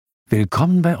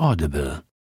Willkommen bei Audible.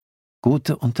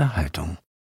 Gute Unterhaltung.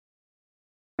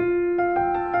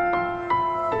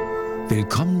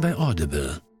 Willkommen bei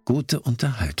Audible. Gute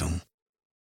Unterhaltung.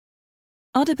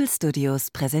 Audible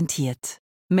Studios präsentiert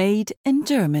Made in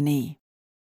Germany.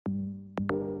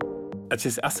 Als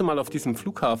ich das erste Mal auf diesem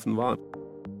Flughafen war,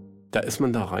 da ist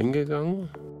man da reingegangen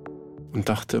und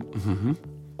dachte,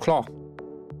 klar,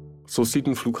 so sieht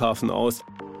ein Flughafen aus.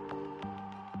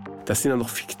 Da sind ja noch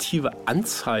fiktive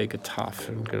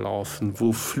Anzeigetafeln gelaufen,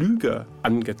 wo Flüge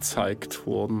angezeigt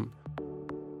wurden.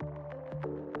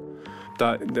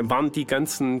 Da waren die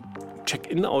ganzen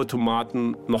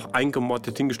Check-in-Automaten noch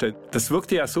eingemottet hingestellt. Das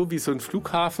wirkte ja so wie so ein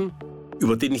Flughafen,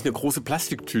 über den ich eine große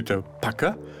Plastiktüte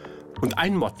packe und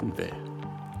einmotten will.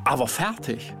 Aber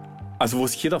fertig. Also wo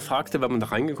sich jeder fragte, wenn man da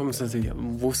reingekommen ist,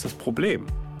 wo ist das Problem?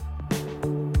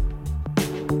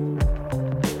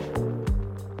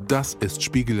 Das ist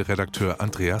Spiegel-Redakteur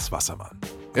Andreas Wassermann.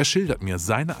 Er schildert mir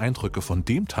seine Eindrücke von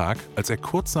dem Tag, als er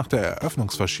kurz nach der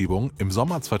Eröffnungsverschiebung im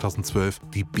Sommer 2012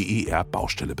 die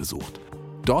BER-Baustelle besucht.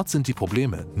 Dort sind die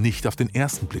Probleme nicht auf den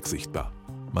ersten Blick sichtbar.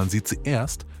 Man sieht sie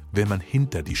erst, wenn man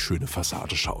hinter die schöne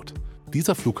Fassade schaut.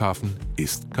 Dieser Flughafen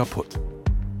ist kaputt.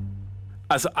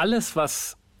 Also alles,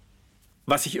 was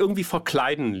sich irgendwie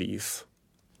verkleiden ließ,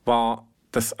 war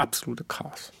das absolute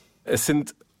Chaos. Es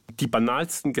sind die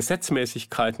banalsten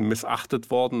Gesetzmäßigkeiten missachtet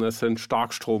worden. Es sind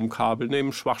Starkstromkabel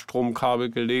neben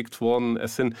Schwachstromkabel gelegt worden.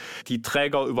 Es sind die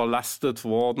Träger überlastet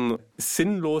worden.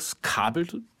 Sinnlos Kabel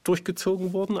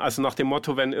durchgezogen worden. Also nach dem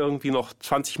Motto, wenn irgendwie noch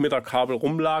 20 Meter Kabel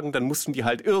rumlagen, dann mussten die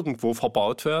halt irgendwo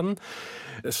verbaut werden.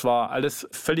 Es war alles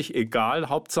völlig egal.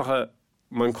 Hauptsache,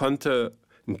 man konnte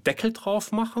einen Deckel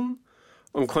drauf machen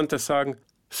und konnte sagen,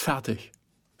 ist fertig,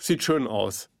 sieht schön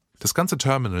aus. Das ganze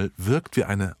Terminal wirkt wie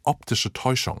eine optische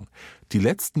Täuschung. Die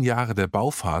letzten Jahre der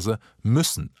Bauphase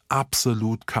müssen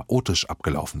absolut chaotisch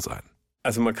abgelaufen sein.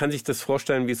 Also man kann sich das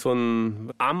vorstellen wie so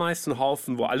ein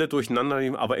Ameisenhaufen, wo alle durcheinander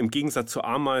liegen, aber im Gegensatz zu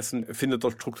Ameisen findet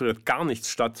dort strukturiert gar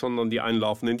nichts statt, sondern die einen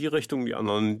laufen in die Richtung, die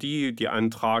anderen in die einen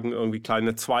tragen irgendwie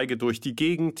kleine Zweige durch die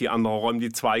Gegend, die anderen räumen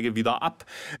die Zweige wieder ab,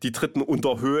 die dritten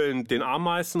unterhöhlen den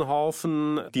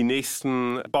Ameisenhaufen, die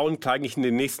nächsten bauen eigentlich in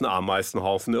den nächsten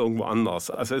Ameisenhaufen irgendwo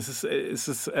anders. Also es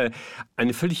ist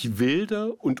eine völlig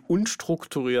wilde und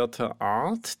unstrukturierte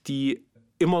Art, die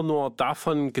immer nur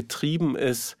davon getrieben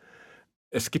ist,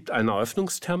 es gibt einen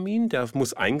Eröffnungstermin, der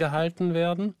muss eingehalten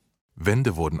werden.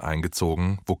 Wände wurden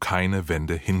eingezogen, wo keine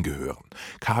Wände hingehören.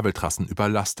 Kabeltrassen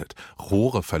überlastet,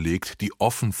 Rohre verlegt, die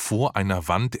offen vor einer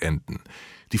Wand enden.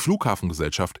 Die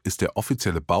Flughafengesellschaft ist der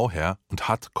offizielle Bauherr und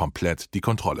hat komplett die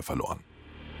Kontrolle verloren.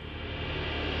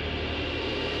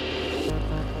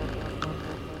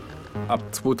 Ab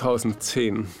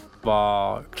 2010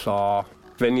 war klar,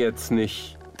 wenn jetzt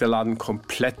nicht der Laden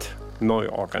komplett neu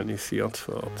organisiert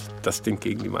wird, das Ding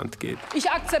gegen die Wand geht. Ich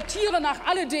akzeptiere nach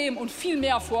alledem und viel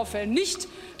mehr Vorfällen nicht,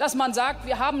 dass man sagt,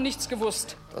 wir haben nichts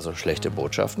gewusst. Also schlechte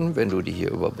Botschaften, wenn du die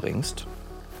hier überbringst,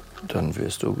 dann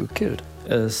wirst du gekillt.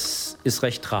 Es ist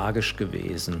recht tragisch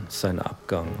gewesen, sein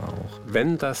Abgang auch.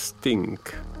 Wenn das Ding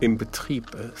im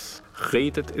Betrieb ist,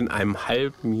 redet in einem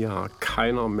halben Jahr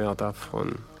keiner mehr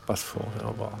davon, was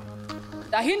vorher war.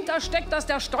 Dahinter steckt, dass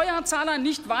der Steuerzahler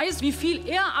nicht weiß, wie viel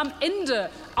er am Ende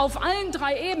auf allen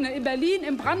 3 Ebenen, in Berlin,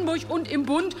 in Brandenburg und im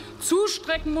Bund,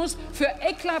 zustrecken muss für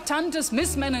eklatantes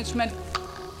Missmanagement.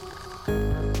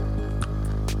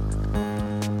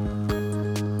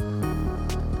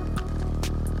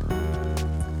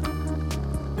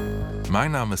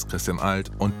 Mein Name ist Christian Alt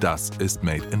und das ist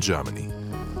Made in Germany.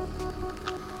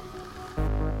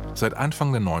 Seit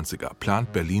Anfang der 90er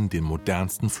plant Berlin den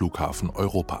modernsten Flughafen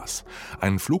Europas.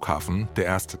 Einen Flughafen, der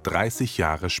erst 30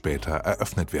 Jahre später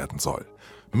eröffnet werden soll.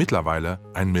 Mittlerweile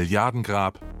ein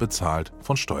Milliardengrab, bezahlt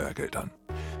von Steuergeldern.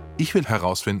 Ich will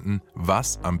herausfinden,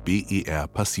 was am BER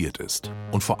passiert ist.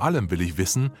 Und vor allem will ich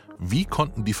wissen, wie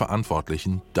konnten die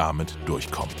Verantwortlichen damit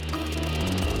durchkommen.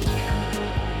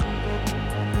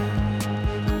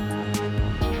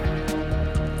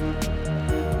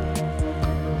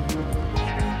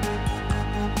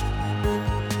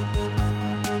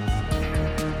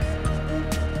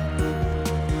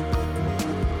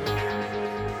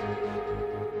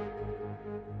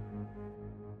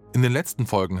 In den letzten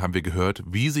Folgen haben wir gehört,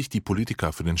 wie sich die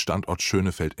Politiker für den Standort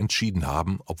Schönefeld entschieden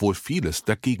haben, obwohl vieles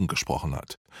dagegen gesprochen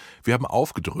hat. Wir haben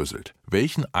aufgedröselt,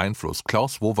 welchen Einfluss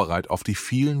Klaus Wowereit auf die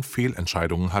vielen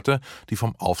Fehlentscheidungen hatte, die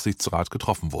vom Aufsichtsrat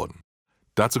getroffen wurden.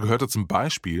 Dazu gehörte zum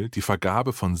Beispiel die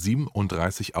Vergabe von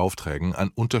 37 Aufträgen an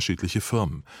unterschiedliche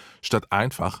Firmen, statt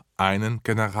einfach einen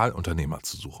Generalunternehmer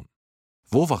zu suchen.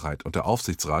 Wowereit und der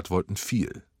Aufsichtsrat wollten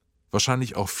viel.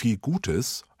 Wahrscheinlich auch viel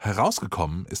Gutes.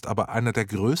 Herausgekommen ist aber einer der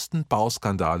größten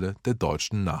Bauskandale der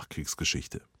deutschen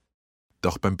Nachkriegsgeschichte.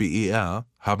 Doch beim BER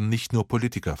haben nicht nur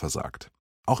Politiker versagt.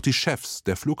 Auch die Chefs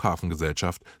der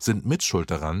Flughafengesellschaft sind mitschuld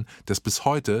daran, dass bis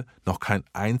heute noch kein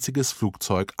einziges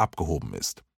Flugzeug abgehoben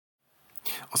ist.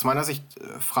 Aus meiner Sicht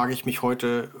frage ich mich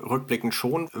heute rückblickend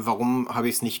schon, warum habe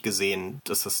ich es nicht gesehen,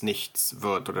 dass es nichts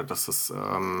wird oder dass es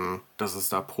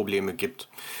da Probleme gibt.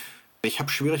 Ich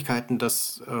habe Schwierigkeiten,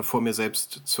 das vor mir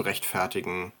selbst zu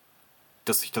rechtfertigen,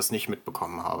 dass ich das nicht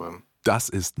mitbekommen habe. Das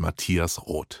ist Matthias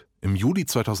Roth. Im Juli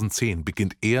 2010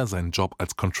 beginnt er seinen Job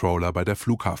als Controller bei der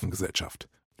Flughafengesellschaft.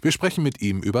 Wir sprechen mit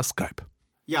ihm über Skype.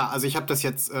 Ja, also ich habe das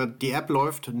jetzt, die App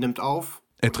läuft, nimmt auf.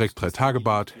 Er trägt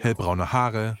 3-Tage-Bart, hellbraune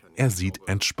Haare, er sieht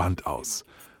entspannt aus.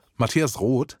 Matthias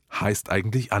Roth heißt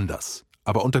eigentlich anders.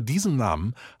 Aber unter diesem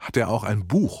Namen hat er auch ein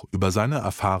Buch über seine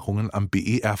Erfahrungen am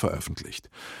BER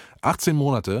veröffentlicht. 18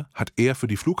 Monate hat er für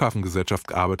die Flughafengesellschaft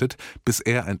gearbeitet, bis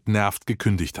er entnervt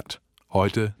gekündigt hat.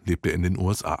 Heute lebt er in den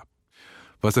USA.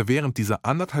 Was er während dieser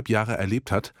 1,5 Jahre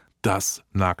erlebt hat, das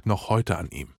nagt noch heute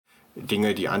an ihm.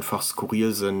 Dinge, die einfach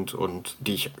skurril sind und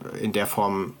die ich in der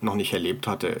Form noch nicht erlebt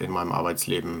hatte in meinem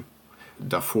Arbeitsleben.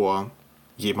 Davor,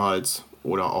 jemals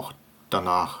oder auch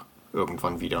danach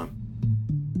irgendwann wieder.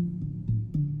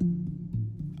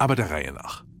 Aber der Reihe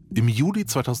nach. Im Juli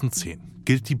 2010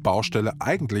 gilt die Baustelle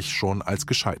eigentlich schon als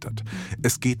gescheitert.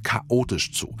 Es geht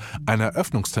chaotisch zu. Ein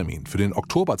Eröffnungstermin für den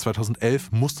Oktober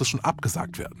 2011 musste schon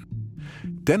abgesagt werden.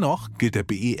 Dennoch gilt der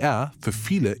BER für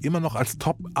viele immer noch als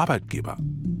Top-Arbeitgeber.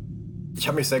 Ich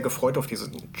habe mich sehr gefreut auf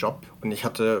diesen Job und ich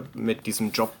hatte mit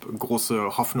diesem Job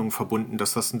große Hoffnung verbunden,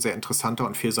 dass das ein sehr interessanter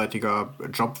und vielseitiger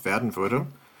Job werden würde.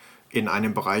 In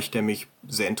einem Bereich, der mich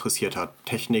sehr interessiert hat.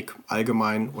 Technik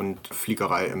allgemein und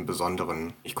Fliegerei im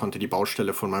Besonderen. Ich konnte die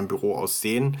Baustelle von meinem Büro aus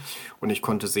sehen und ich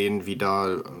konnte sehen, wie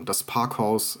da das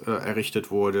Parkhaus errichtet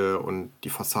wurde und die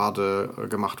Fassade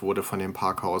gemacht wurde von dem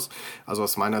Parkhaus. Also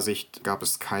aus meiner Sicht gab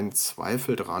es keinen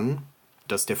Zweifel dran,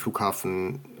 dass der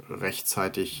Flughafen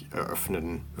rechtzeitig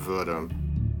eröffnen würde.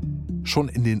 Schon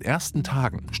in den ersten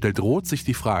Tagen stellt Roth sich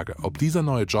die Frage, ob dieser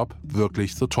neue Job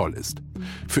wirklich so toll ist.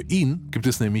 Für ihn gibt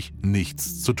es nämlich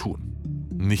nichts zu tun.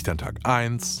 Nicht an Tag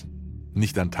 1,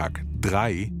 nicht an Tag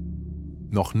 3,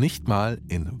 noch nicht mal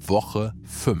in Woche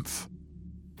 5.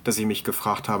 Dass ich mich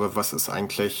gefragt habe, was ist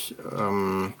eigentlich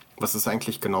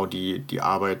genau die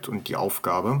Arbeit und die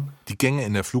Aufgabe? Die Gänge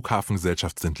in der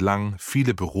Flughafengesellschaft sind lang,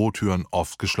 viele Bürotüren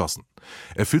oft geschlossen.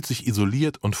 Er fühlt sich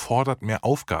isoliert und fordert mehr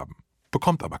Aufgaben,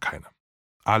 bekommt aber keine.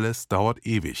 Alles dauert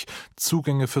ewig.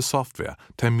 Zugänge für Software,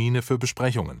 Termine für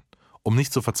Besprechungen. Um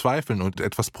nicht zu verzweifeln und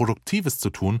etwas Produktives zu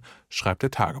tun, schreibt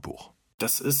er Tagebuch.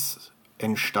 Das ist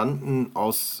entstanden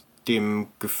aus dem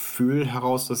Gefühl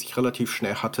heraus, das ich relativ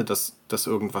schnell hatte, dass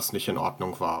irgendwas nicht in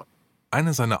Ordnung war.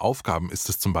 Eine seiner Aufgaben ist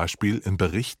es zum Beispiel, in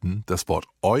Berichten das Wort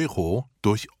Euro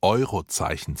durch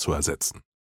Eurozeichen zu ersetzen.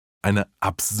 Eine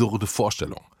absurde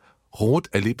Vorstellung.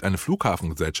 Roth erlebt eine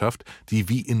Flughafengesellschaft, die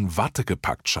wie in Watte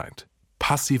gepackt scheint.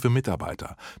 Passive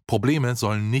Mitarbeiter. Probleme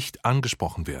sollen nicht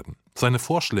angesprochen werden. Seine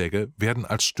Vorschläge werden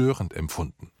als störend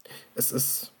empfunden. Es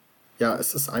ist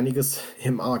einiges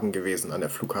im Argen gewesen an der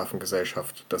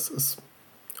Flughafengesellschaft. Das ist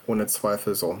ohne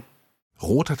Zweifel so.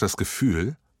 Roth hat das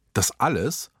Gefühl, das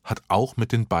alles hat auch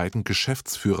mit den beiden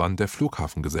Geschäftsführern der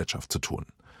Flughafengesellschaft zu tun.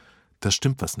 Da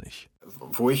stimmt was nicht.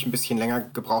 Wo ich ein bisschen länger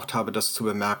gebraucht habe, das zu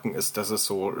bemerken, ist, dass es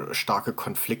so starke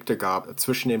Konflikte gab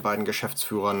zwischen den beiden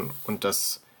Geschäftsführern und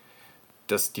dass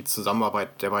die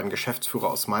Zusammenarbeit der beiden Geschäftsführer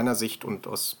aus meiner Sicht und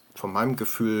von meinem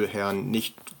Gefühl her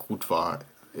nicht gut war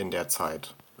in der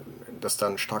Zeit. Dass da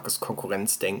ein starkes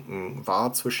Konkurrenzdenken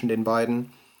war zwischen den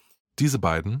beiden. Diese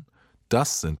beiden,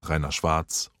 das sind Rainer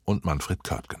Schwarz und Manfred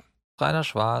Körtgen. Rainer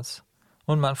Schwarz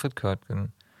und Manfred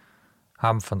Körtgen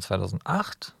haben von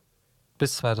 2008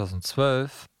 bis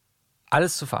 2012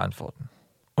 alles zu verantworten.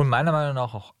 Und meiner Meinung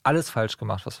nach auch alles falsch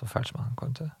gemacht, was man falsch machen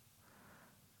konnte.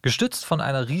 Gestützt von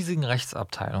einer riesigen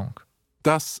Rechtsabteilung.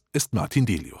 Das ist Martin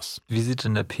Delius. Wie sieht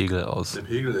denn der Pegel aus? Der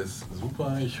Pegel ist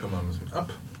super, ich höre mal ein bisschen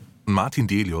ab. Martin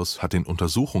Delius hat den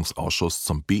Untersuchungsausschuss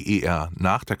zum BER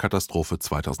nach der Katastrophe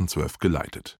 2012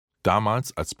 geleitet.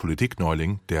 Damals als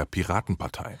Politikneuling der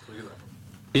Piratenpartei.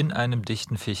 In einem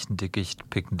dichten Fichtendickicht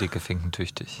picken dicke Finken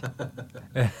tüchtig.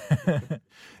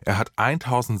 Er hat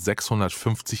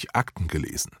 1650 Akten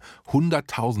gelesen,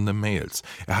 hunderttausende Mails.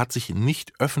 Er hat sich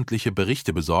nicht öffentliche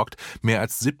Berichte besorgt, mehr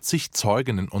als 70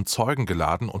 Zeuginnen und Zeugen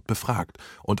geladen und befragt.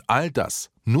 Und all das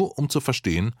nur um zu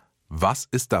verstehen, was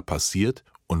ist da passiert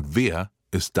und wer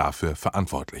ist dafür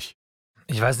verantwortlich.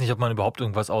 Ich weiß nicht, ob man überhaupt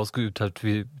irgendwas ausgeübt hat,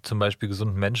 wie zum Beispiel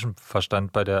gesunden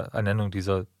Menschenverstand bei der Ernennung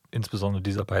insbesondere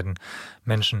dieser beiden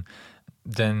Menschen.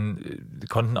 Denn wir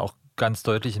konnten auch ganz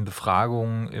deutlich in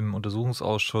Befragungen im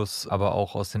Untersuchungsausschuss, aber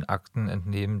auch aus den Akten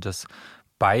entnehmen, dass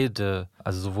beide,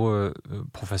 also sowohl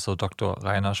Professor Dr.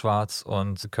 Rainer Schwarz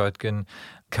und Körtgen,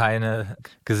 keine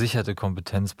gesicherte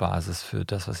Kompetenzbasis für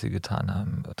das, was sie getan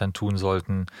haben, dann tun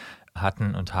sollten,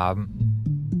 hatten und haben.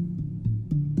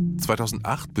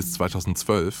 2008 bis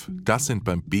 2012, das sind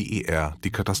beim BER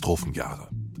die Katastrophenjahre.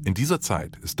 In dieser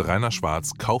Zeit ist Rainer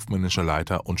Schwarz kaufmännischer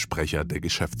Leiter und Sprecher der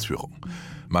Geschäftsführung.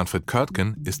 Manfred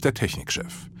Körtgen ist der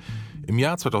Technikchef. Im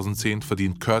Jahr 2010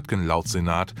 verdient Körtgen laut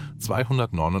Senat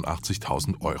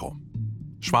 289.000 €.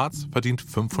 Schwarz verdient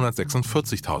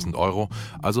 546.000 €,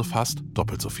 also fast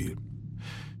doppelt so viel.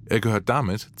 Er gehört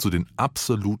damit zu den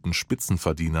absoluten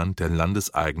Spitzenverdienern der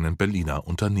landeseigenen Berliner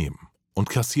Unternehmen und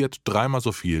kassiert dreimal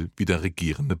so viel wie der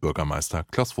regierende Bürgermeister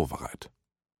Klaus Wowereit.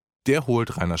 Der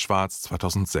holt Rainer Schwarz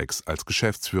 2006 als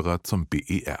Geschäftsführer zum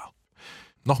BER.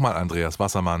 Nochmal Andreas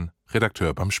Wassermann,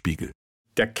 Redakteur beim Spiegel.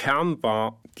 Der Kern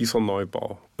war dieser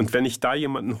Neubau. Und wenn ich da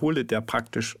jemanden hole, der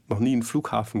praktisch noch nie einen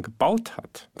Flughafen gebaut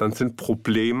hat, dann sind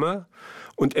Probleme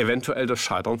und eventuell das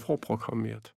Scheitern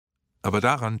vorprogrammiert. Aber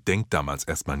daran denkt damals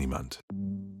erstmal niemand.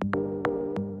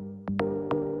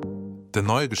 Der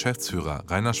neue Geschäftsführer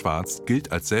Rainer Schwarz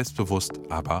gilt als selbstbewusst,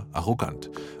 aber arrogant.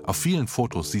 Auf vielen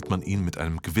Fotos sieht man ihn mit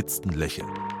einem gewitzten Lächeln.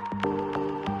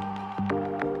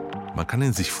 Man kann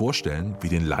ihn sich vorstellen wie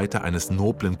den Leiter eines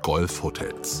noblen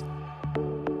Golfhotels.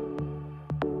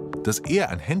 Dass er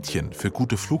ein Händchen für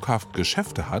gute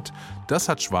Flughafengeschäfte hat, das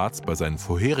hat Schwarz bei seinen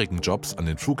vorherigen Jobs an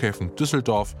den Flughäfen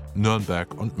Düsseldorf,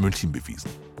 Nürnberg und München bewiesen.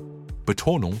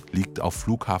 Betonung liegt auf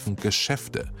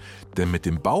Flughafengeschäfte, denn mit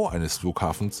dem Bau eines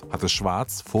Flughafens hatte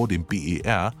Schwarz vor dem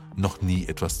BER noch nie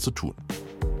etwas zu tun.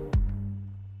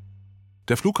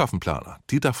 Der Flughafenplaner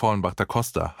Dieter Vornbach-da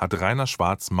Costa hat Rainer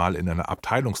Schwarz mal in einer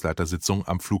Abteilungsleitersitzung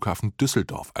am Flughafen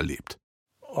Düsseldorf erlebt.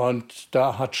 Und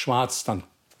da hat Schwarz dann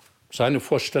seine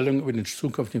Vorstellung über den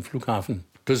zukünftigen Flughafen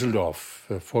Düsseldorf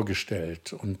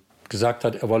vorgestellt und gesagt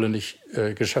hat, er wolle nicht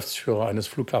Geschäftsführer eines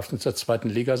Flughafens der zweiten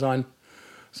Liga sein,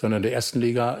 sondern der ersten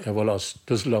Liga. Er wolle aus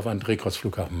Düsseldorf einen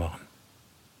Drehkreuzflughafen machen.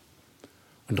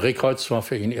 Und Drehkreuz war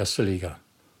für ihn erste Liga.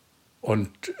 Und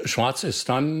Schwarz ist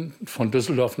dann von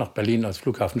Düsseldorf nach Berlin als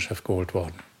Flughafenchef geholt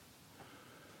worden.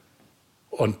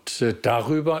 Und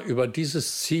über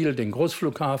dieses Ziel, den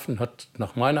Großflughafen, hat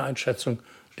nach meiner Einschätzung,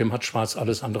 dem hat Schwarz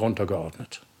alles andere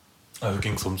untergeordnet. Also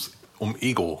ging es um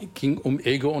Ego? Ging um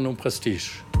Ego und um Prestige.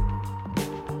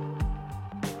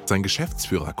 Sein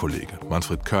Geschäftsführerkollege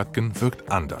Manfred Körtgen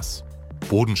wirkt anders,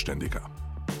 bodenständiger.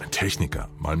 Ein Techniker,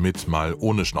 mal mit, mal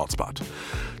ohne Schnauzbart.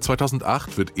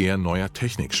 2008 wird er neuer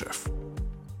Technikchef.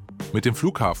 Mit dem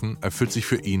Flughafen erfüllt sich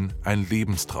für ihn ein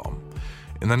Lebenstraum.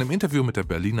 In einem Interview mit der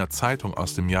Berliner Zeitung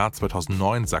aus dem Jahr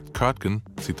 2009 sagt Körtgen,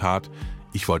 Zitat,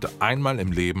 ich wollte einmal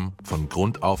im Leben von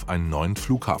Grund auf einen neuen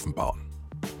Flughafen bauen.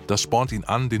 Das spornt ihn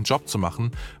an, den Job zu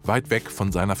machen, weit weg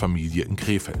von seiner Familie in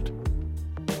Krefeld.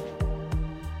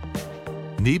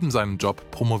 Neben seinem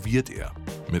Job promoviert er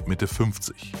mit Mitte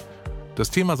 50.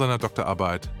 Das Thema seiner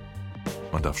Doktorarbeit,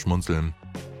 man darf schmunzeln,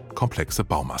 komplexe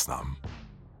Baumaßnahmen.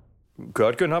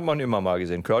 Körtgen hat man immer mal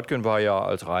gesehen. Körtgen war ja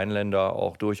als Rheinländer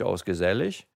auch durchaus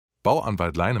gesellig.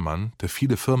 Bauanwalt Leinemann, der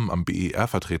viele Firmen am BER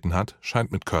vertreten hat,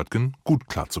 scheint mit Körtgen gut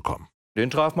klarzukommen. Den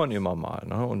traf man immer mal.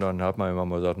 Ne? Und dann hat man immer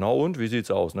mal gesagt, na und, wie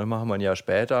sieht's aus? Ne? Machen wir ein Jahr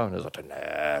später. Und er sagte,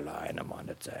 nee, Leinemann,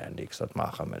 das ist ja nichts, das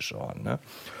machen wir schon. Ne?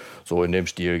 So in dem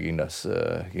Stil ging das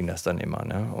dann immer.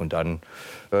 Ne? Und dann,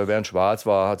 während Schwarz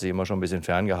war, hat sich immer schon ein bisschen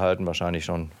ferngehalten. Wahrscheinlich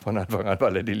schon von Anfang an,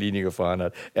 weil er die Linie gefahren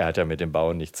hat. Er hat ja mit dem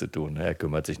Bauen nichts zu tun. Ne? Er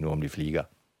kümmert sich nur um die Flieger.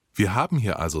 Wir haben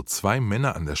hier also zwei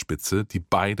Männer an der Spitze, die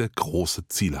beide große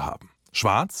Ziele haben.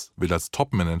 Schwarz will als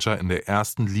Topmanager in der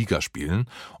ersten Liga spielen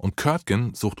und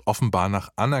Körtgen sucht offenbar nach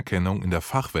Anerkennung in der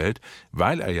Fachwelt,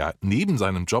 weil er ja neben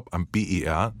seinem Job am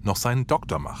BER noch seinen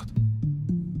Doktor macht.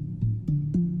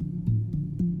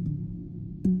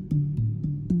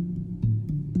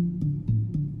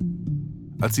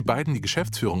 Als die beiden die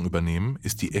Geschäftsführung übernehmen,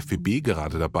 ist die FWB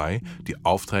gerade dabei, die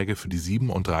Aufträge für die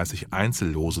 37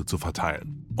 Einzellose zu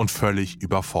verteilen und völlig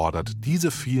überfordert,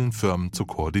 diese vielen Firmen zu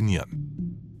koordinieren.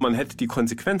 Man hätte die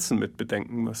Konsequenzen mit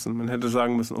bedenken müssen. Man hätte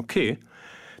sagen müssen, okay,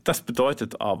 das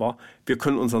bedeutet aber, wir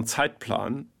können unseren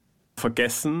Zeitplan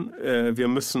vergessen. Wir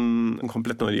müssen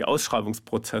komplett neu die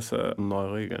Ausschreibungsprozesse neu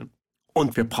regeln.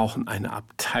 Und wir brauchen eine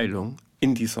Abteilung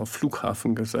in dieser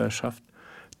Flughafengesellschaft,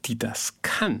 die das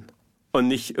kann. Und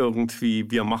nicht irgendwie,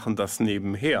 wir machen das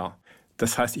nebenher.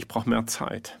 Das heißt, ich brauche mehr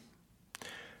Zeit.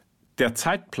 Der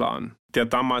Zeitplan, der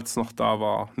damals noch da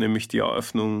war, nämlich die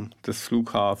Eröffnung des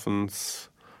Flughafens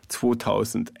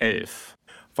 2011,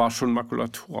 war schon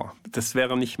Makulatur. Das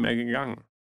wäre nicht mehr gegangen.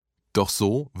 Doch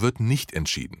so wird nicht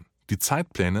entschieden. Die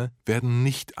Zeitpläne werden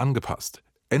nicht angepasst.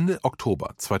 Ende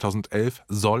Oktober 2011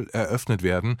 soll eröffnet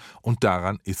werden und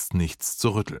daran ist nichts zu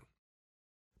rütteln.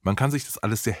 Man kann sich das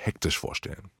alles sehr hektisch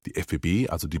vorstellen. Die FBB,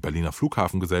 also die Berliner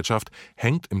Flughafengesellschaft,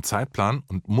 hängt im Zeitplan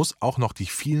und muss auch noch die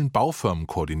vielen Baufirmen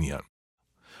koordinieren.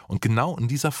 Und genau in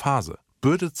dieser Phase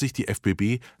bürdet sich die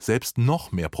FBB selbst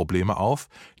noch mehr Probleme auf,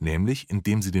 nämlich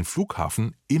indem sie den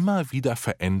Flughafen immer wieder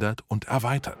verändert und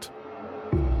erweitert.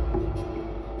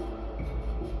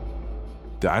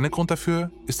 Der eine Grund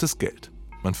dafür ist das Geld.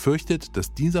 Man fürchtet,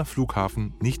 dass dieser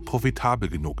Flughafen nicht profitabel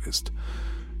genug ist.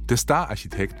 Der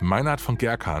Star-Architekt Meinhard von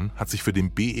Gerkan hat sich für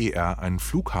den BER einen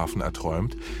Flughafen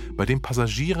erträumt, bei dem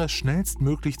Passagiere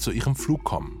schnellstmöglich zu ihrem Flug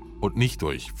kommen und nicht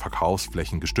durch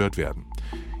Verkaufsflächen gestört werden.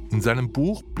 In seinem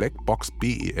Buch Blackbox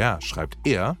BER schreibt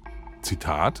er,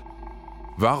 Zitat,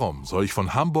 Warum soll ich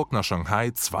von Hamburg nach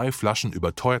Shanghai 2 Flaschen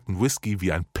überteuerten Whisky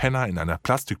wie ein Penner in einer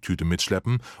Plastiktüte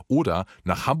mitschleppen oder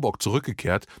nach Hamburg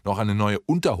zurückgekehrt noch eine neue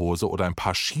Unterhose oder ein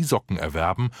paar Skisocken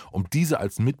erwerben, um diese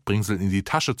als Mitbringsel in die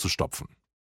Tasche zu stopfen?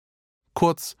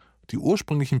 Kurz, die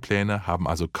ursprünglichen Pläne haben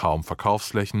also kaum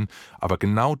Verkaufsflächen, aber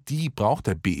genau die braucht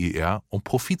der BER, um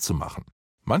Profit zu machen.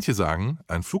 Manche sagen,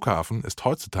 ein Flughafen ist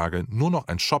heutzutage nur noch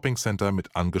ein Shoppingcenter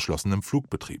mit angeschlossenem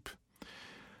Flugbetrieb.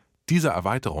 Diese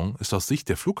Erweiterung ist aus Sicht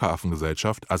der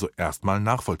Flughafengesellschaft also erstmal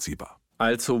nachvollziehbar.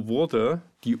 Also wurde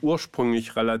die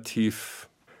ursprünglich relativ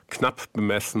knapp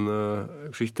bemessene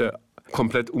Geschichte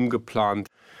komplett umgeplant.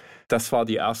 Das war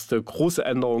die erste große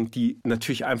Änderung, die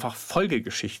natürlich einfach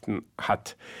Folgegeschichten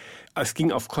hat. Es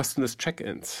ging auf Kosten des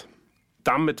Check-ins.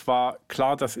 Damit war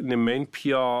klar, dass in dem Main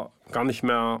Pier gar nicht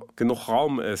mehr genug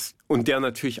Raum ist und der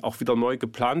natürlich auch wieder neu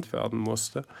geplant werden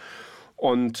musste.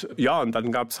 Und ja, und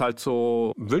dann gab es halt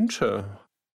so Wünsche.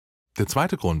 Der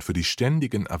zweite Grund für die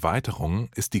ständigen Erweiterungen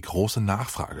ist die große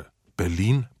Nachfrage.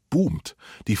 Berlin boomt.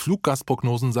 Die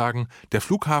Fluggastprognosen sagen, der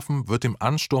Flughafen wird dem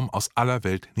Ansturm aus aller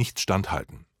Welt nicht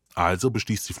standhalten. Also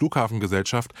beschließt die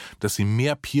Flughafengesellschaft, dass sie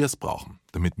mehr Piers brauchen,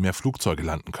 damit mehr Flugzeuge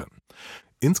landen können.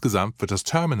 Insgesamt wird das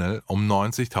Terminal um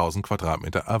 90.000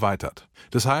 Quadratmeter erweitert.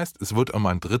 Das heißt, es wird um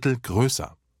ein Drittel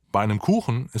größer. Bei einem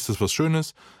Kuchen ist es was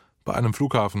Schönes, bei einem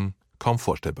Flughafen kaum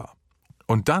vorstellbar.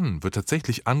 Und dann wird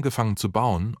tatsächlich angefangen zu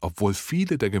bauen, obwohl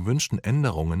viele der gewünschten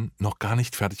Änderungen noch gar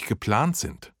nicht fertig geplant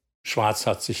sind. Schwarz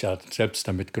hat sich ja selbst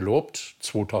damit gelobt.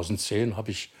 2010 habe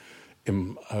ich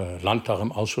im Landtag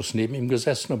im Ausschuss neben ihm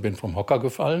gesessen und bin vom Hocker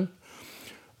gefallen.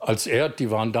 Als er, die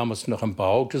waren damals noch im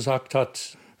Bau, gesagt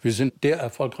hat, wir sind der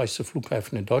erfolgreichste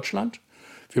Flughafen in Deutschland.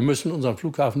 Wir müssen unseren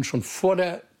Flughafen schon vor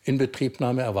der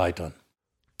Inbetriebnahme erweitern.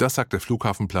 Das sagt der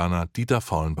Flughafenplaner Dieter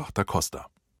Faulenbach-da Costa.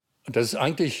 Das ist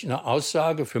eigentlich eine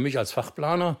Aussage für mich als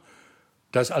Fachplaner,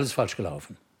 da ist alles falsch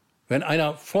gelaufen. Wenn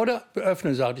einer vor der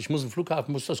Eröffnung sagt, ich muss einen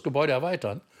Flughafen, muss das Gebäude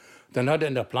erweitern, dann hat er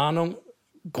in der Planung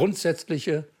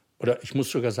grundsätzliche, oder ich muss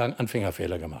sogar sagen,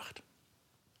 Anfängerfehler gemacht.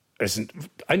 Es ist ein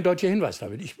eindeutiger Hinweis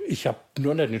damit. Ich habe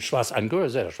nur nicht den Schwarz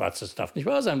angehört. Der Schwarz, das darf nicht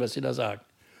wahr sein, was Sie da sagen.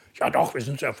 Ja doch, wir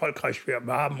sind sehr erfolgreich, wir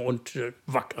haben und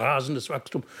rasendes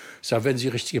Wachstum. Ich sage, wenn Sie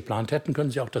richtig geplant hätten,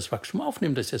 können Sie auch das Wachstum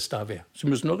aufnehmen, das jetzt da wäre. Sie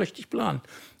müssen nur richtig planen.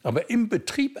 Aber im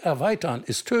Betrieb erweitern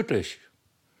ist tödlich.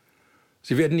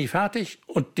 Sie werden nie fertig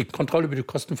und die Kontrolle über die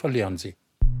Kosten verlieren Sie.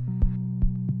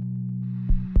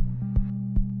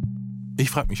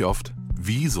 Ich frage mich oft,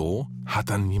 wieso hat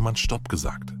dann niemand Stopp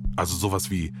gesagt? Also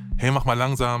sowas wie, hey, mach mal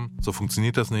langsam, so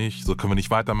funktioniert das nicht, so können wir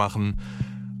nicht weitermachen.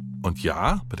 Und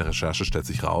ja, bei der Recherche stellt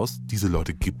sich raus, diese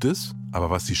Leute gibt es,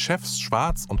 aber was die Chefs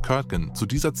Schwarz und Körtgen zu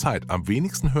dieser Zeit am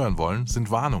wenigsten hören wollen,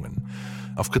 sind Warnungen.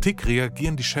 Auf Kritik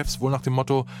reagieren die Chefs wohl nach dem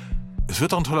Motto, es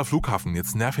wird doch ein toller Flughafen,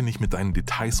 jetzt nerv ihn nicht mit deinen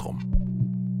Details rum.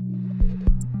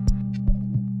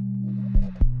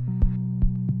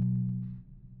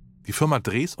 Die Firma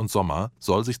Drees und Sommer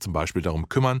soll sich zum Beispiel darum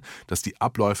kümmern, dass die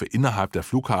Abläufe innerhalb der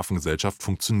Flughafengesellschaft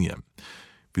funktionieren.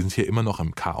 Wir sind hier immer noch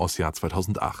im Chaosjahr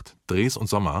 2008. Drees und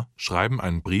Sommer schreiben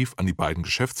einen Brief an die beiden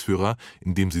Geschäftsführer,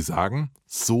 in dem sie sagen,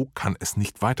 so kann es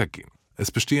nicht weitergehen.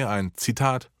 Es bestehe ein,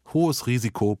 Zitat, hohes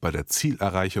Risiko bei der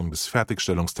Zielerreichung des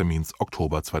Fertigstellungstermins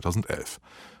Oktober 2011.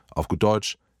 Auf gut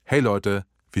Deutsch, hey Leute,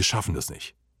 wir schaffen das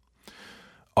nicht.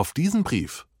 Auf diesen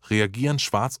Brief reagieren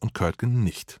Schwarz und Körtgen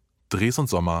nicht. Drees und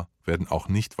Sommer werden auch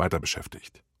nicht weiter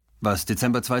beschäftigt. Was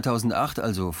Dezember 2008,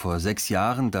 also vor 6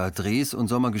 Jahren, da Drees und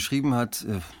Sommer geschrieben hat,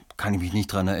 kann ich mich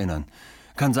nicht dran erinnern.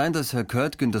 Kann sein, dass Herr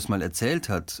Körtgen das mal erzählt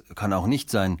hat, kann auch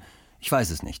nicht sein. Ich weiß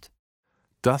es nicht.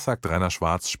 Das sagt Rainer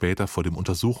Schwarz später vor dem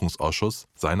Untersuchungsausschuss.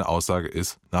 Seine Aussage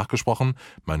ist, nachgesprochen,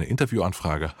 meine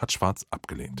Interviewanfrage hat Schwarz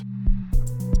abgelehnt.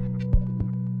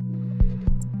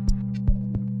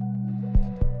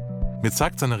 Mir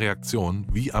zeigt seine Reaktion,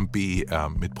 wie am BER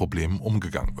mit Problemen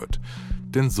umgegangen wird.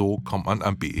 Denn so kommt man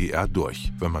am BER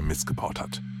durch, wenn man Mist gebaut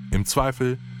hat. Im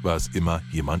Zweifel war es immer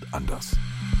jemand anders.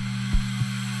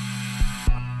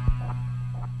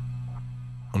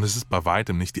 Und es ist bei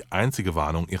weitem nicht die einzige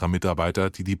Warnung ihrer Mitarbeiter,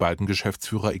 die die beiden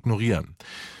Geschäftsführer ignorieren.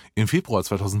 Im Februar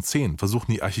 2010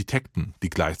 versuchen die Architekten, die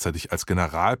gleichzeitig als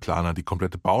Generalplaner die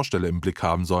komplette Baustelle im Blick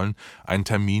haben sollen, einen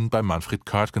Termin bei Manfred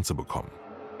Körtgen zu bekommen.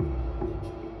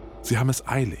 Sie haben es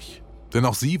eilig, denn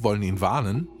auch sie wollen ihn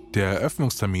warnen, der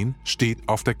Eröffnungstermin steht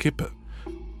auf der Kippe.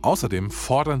 Außerdem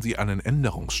fordern sie einen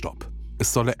Änderungsstopp.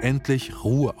 Es solle endlich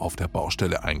Ruhe auf der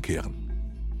Baustelle einkehren.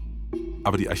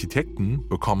 Aber die Architekten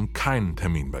bekommen keinen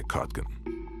Termin bei Körtgen.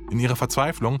 In ihrer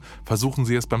Verzweiflung versuchen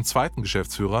sie es beim zweiten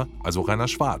Geschäftsführer, also Rainer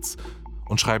Schwarz,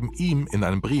 und schreiben ihm in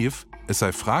einem Brief, es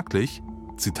sei fraglich,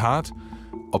 Zitat,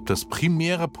 ob das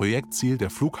primäre Projektziel der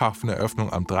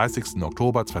Flughafeneröffnung am 30.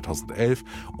 Oktober 2011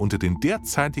 unter den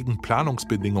derzeitigen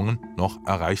Planungsbedingungen noch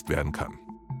erreicht werden kann.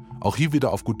 Auch hier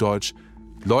wieder auf gut Deutsch,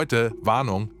 Leute,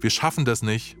 Warnung, wir schaffen das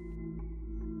nicht.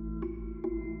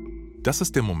 Das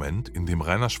ist der Moment, in dem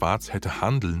Rainer Schwarz hätte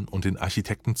handeln und den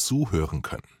Architekten zuhören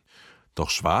können. Doch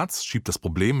Schwarz schiebt das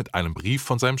Problem mit einem Brief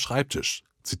von seinem Schreibtisch.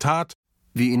 Zitat: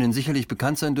 Wie Ihnen sicherlich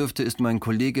bekannt sein dürfte, ist mein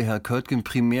Kollege Herr Körtgen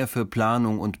primär für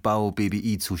Planung und Bau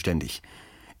BBI zuständig.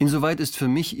 Insoweit ist für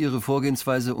mich Ihre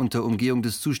Vorgehensweise unter Umgehung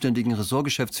des zuständigen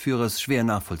Ressortgeschäftsführers schwer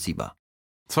nachvollziehbar.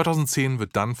 2010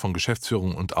 wird dann von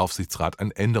Geschäftsführung und Aufsichtsrat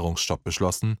ein Änderungsstopp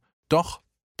beschlossen. Doch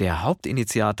der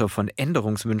Hauptinitiator von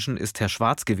Änderungswünschen ist Herr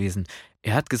Schwarz gewesen.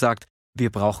 Er hat gesagt,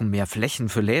 wir brauchen mehr Flächen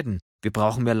für Läden, wir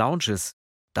brauchen mehr Lounges.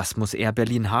 Das muss Air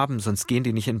Berlin haben, sonst gehen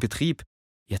die nicht in Betrieb.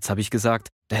 Jetzt habe ich gesagt,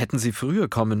 da hätten sie früher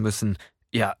kommen müssen.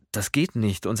 Ja, das geht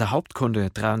nicht, unser Hauptkunde,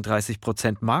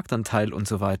 33% Marktanteil und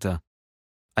so weiter.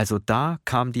 Also da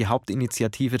kam die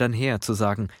Hauptinitiative dann her, zu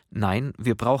sagen, nein,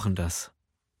 wir brauchen das.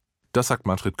 Das sagt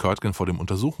Manfred Körtgen vor dem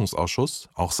Untersuchungsausschuss.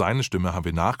 Auch seine Stimme haben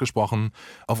wir nachgesprochen.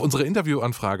 Auf unsere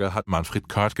Interviewanfrage hat Manfred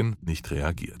Körtgen nicht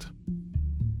reagiert.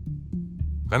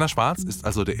 Rainer Schwarz ist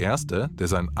also der Erste, der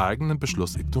seinen eigenen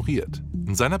Beschluss ignoriert.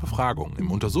 In seiner Befragung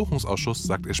im Untersuchungsausschuss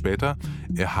sagt er später,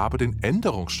 er habe den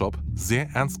Änderungsstopp sehr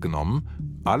ernst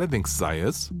genommen. Allerdings sei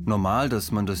es normal,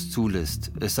 dass man das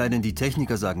zulässt. Es sei denn, die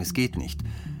Techniker sagen, es geht nicht.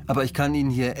 Aber ich kann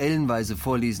Ihnen hier ellenweise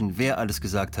vorlesen, wer alles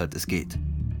gesagt hat, es geht.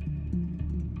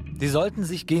 Die sollten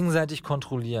sich gegenseitig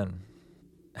kontrollieren.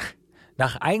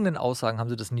 Nach eigenen Aussagen haben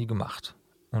sie das nie gemacht,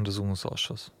 im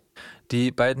Untersuchungsausschuss.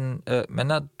 Die beiden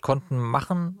Männer konnten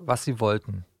machen, was sie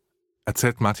wollten.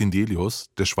 Erzählt Martin Delius,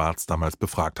 der Schwarz damals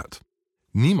befragt hat.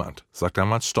 Niemand sagt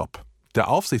damals Stopp. Der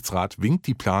Aufsichtsrat winkt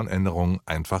die Planänderungen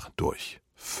einfach durch.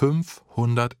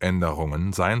 500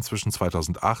 Änderungen seien zwischen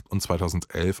 2008 und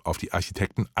 2011 auf die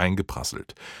Architekten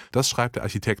eingeprasselt. Das schreibt der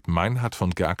Architekt Meinhard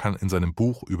von Gerkan in seinem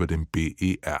Buch über den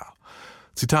BER.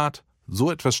 Zitat: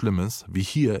 So etwas Schlimmes wie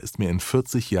hier ist mir in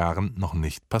 40 Jahren noch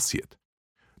nicht passiert.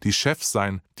 Die Chefs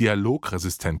seien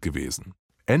dialogresistent gewesen.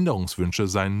 Änderungswünsche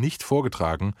seien nicht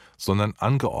vorgetragen, sondern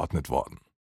angeordnet worden.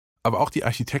 Aber auch die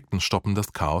Architekten stoppen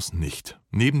das Chaos nicht.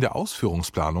 Neben der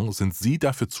Ausführungsplanung sind sie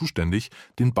dafür zuständig,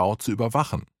 den Bau zu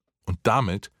überwachen. Und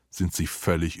damit sind sie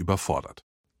völlig überfordert.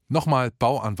 Nochmal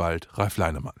Bauanwalt Ralf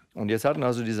Leinemann. Und jetzt hatten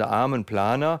also diese armen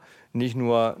Planer nicht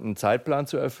nur einen Zeitplan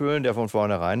zu erfüllen, der von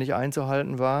vornherein nicht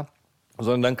einzuhalten war,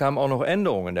 sondern dann kamen auch noch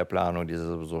Änderungen der Planung, die sie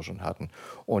sowieso schon hatten.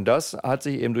 Und das hat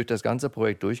sich eben durch das ganze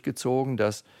Projekt durchgezogen,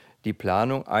 dass die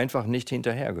Planung einfach nicht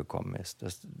hinterhergekommen ist.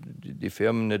 Dass die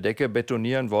Firmen eine Decke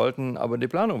betonieren wollten, aber die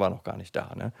Planung war noch gar nicht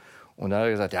da. Ne? Und dann hat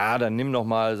er gesagt, ja, dann nimm noch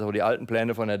mal so die alten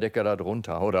Pläne von der Decke da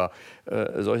drunter oder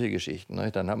solche Geschichten.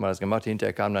 Ne? Dann hat man das gemacht,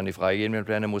 hinterher kamen dann die freigegebenen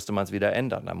Pläne, musste man es wieder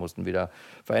ändern. Da mussten wieder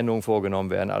Veränderungen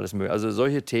vorgenommen werden, alles mögliche. Also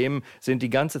solche Themen sind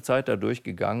die ganze Zeit da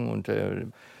durchgegangen und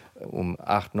um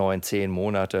 8, 9, 10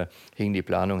 Monate hing die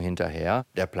Planung hinterher.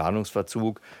 Der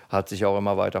Planungsverzug hat sich auch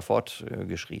immer weiter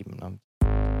fortgeschrieben. Ne?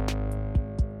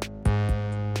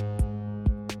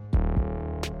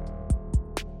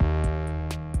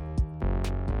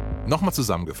 Nochmal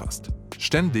zusammengefasst.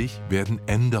 Ständig werden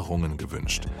Änderungen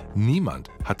gewünscht. Niemand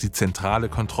hat die zentrale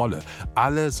Kontrolle.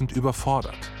 Alle sind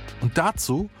überfordert. Und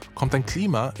dazu kommt ein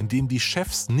Klima, in dem die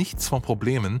Chefs nichts von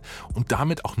Problemen und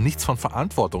damit auch nichts von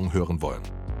Verantwortung hören wollen.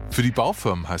 Für die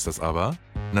Baufirmen heißt das aber,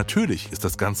 natürlich ist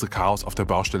das ganze Chaos auf der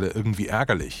Baustelle irgendwie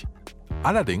ärgerlich.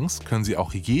 Allerdings können sie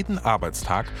auch jeden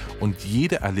Arbeitstag und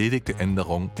jede erledigte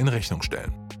Änderung in Rechnung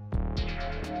stellen.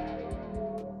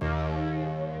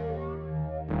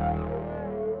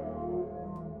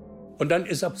 Und dann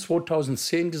ist ab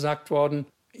 2010 gesagt worden,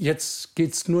 jetzt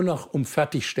geht es nur noch um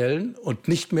Fertigstellen und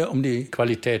nicht mehr um die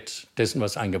Qualität dessen,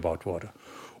 was eingebaut wurde.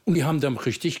 Und die haben dann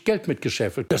richtig Geld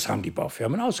mitgescheffelt. Das haben die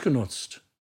Baufirmen ausgenutzt.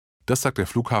 Das sagt der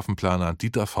Flughafenplaner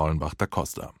Dieter Faulenbach da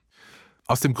Costa.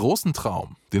 Aus dem großen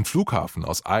Traum, den Flughafen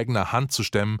aus eigener Hand zu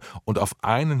stemmen und auf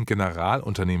einen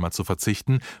Generalunternehmer zu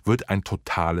verzichten, wird ein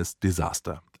totales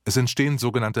Desaster. Es entstehen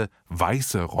sogenannte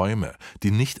weiße Räume,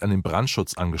 die nicht an den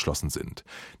Brandschutz angeschlossen sind.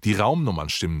 Die Raumnummern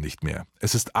stimmen nicht mehr.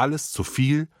 Es ist alles zu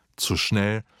viel, zu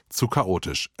schnell, zu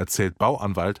chaotisch, erzählt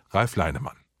Bauanwalt Ralf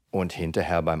Leinemann. Und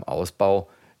hinterher beim Ausbau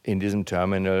in diesem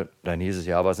Terminal, dann hieß es,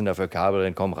 ja, was sind da für Kabel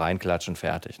drin, komm, reinklatschen,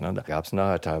 fertig. Ne? Da gab es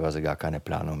nachher teilweise gar keine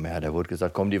Planung mehr. Da wurde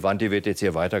gesagt, komm, die Wand, die wird jetzt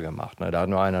hier weitergemacht. Ne? Da hat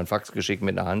nur einer einen Fax geschickt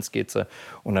mit einer Handskizze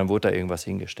und dann wurde da irgendwas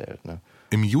hingestellt. Ne?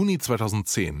 Im Juni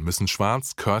 2010 müssen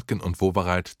Schwarz, Körtgen und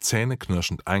Wowereit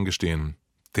zähneknirschend eingestehen,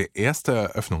 der erste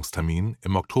Eröffnungstermin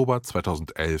im Oktober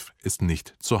 2011 ist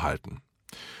nicht zu halten.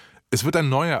 Es wird ein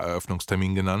neuer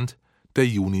Eröffnungstermin genannt, der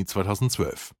Juni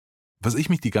 2012. Was ich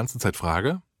mich die ganze Zeit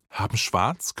frage, haben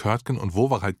Schwarz, Körtgen und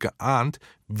Wowereit geahnt,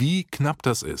 wie knapp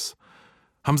das ist?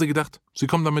 Haben sie gedacht, sie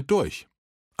kommen damit durch?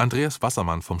 Andreas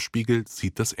Wassermann vom Spiegel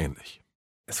sieht das ähnlich.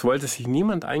 Es wollte sich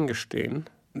niemand eingestehen,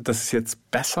 dass es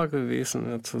jetzt besser gewesen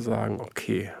wäre zu sagen,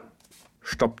 okay,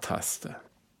 Stopptaste,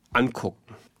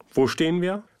 angucken. Wo stehen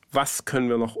wir? Was können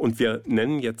wir noch? Und wir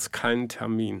nennen jetzt keinen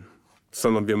Termin,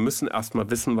 sondern wir müssen erst mal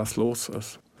wissen, was los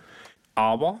ist.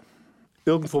 Aber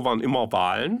irgendwo waren immer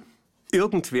Wahlen.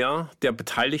 Irgendwer der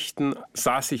Beteiligten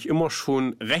sah sich immer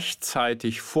schon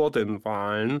rechtzeitig vor den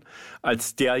Wahlen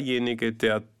als derjenige,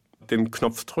 der den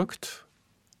Knopf drückt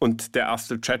und der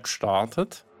erste Chat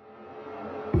startet.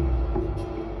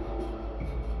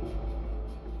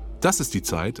 Das ist die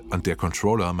Zeit, an der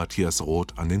Controller Matthias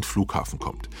Roth an den Flughafen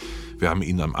kommt. Wir haben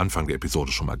ihn am Anfang der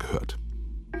Episode schon mal gehört.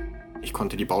 Ich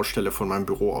konnte die Baustelle von meinem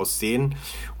Büro aus sehen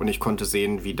und ich konnte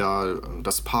sehen, wie da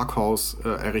das Parkhaus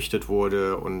errichtet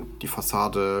wurde und die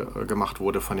Fassade gemacht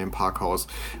wurde von dem Parkhaus.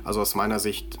 Also aus meiner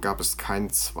Sicht gab es keinen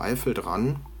Zweifel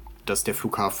dran, dass der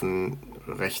Flughafen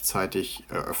rechtzeitig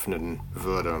eröffnen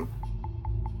würde.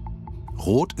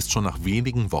 Roth ist schon nach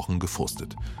wenigen Wochen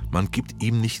gefrustet. Man gibt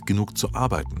ihm nicht genug zu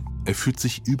arbeiten. Er fühlt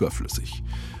sich überflüssig.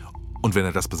 Und wenn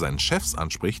er das bei seinen Chefs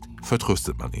anspricht,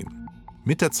 vertröstet man ihn.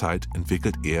 Mit der Zeit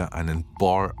entwickelt er einen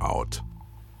Bore-out.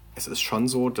 Es ist schon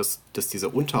so, dass diese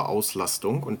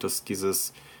Unterauslastung und dass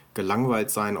dieses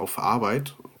Gelangweiltsein auf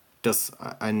Arbeit, dass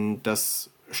einen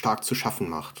das stark zu schaffen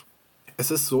macht.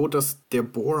 Es ist so, dass der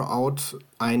Bore-out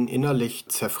einen innerlich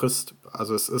zerfrisst.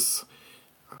 Also es ist,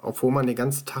 obwohl man den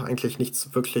ganzen Tag eigentlich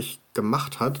nichts wirklich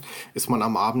gemacht hat, ist man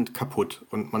am Abend kaputt.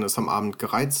 Und man ist am Abend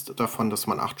gereizt davon, dass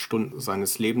man 8 Stunden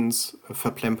seines Lebens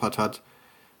verplempert hat.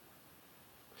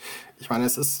 Ich meine,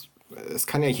 es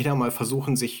kann ja jeder mal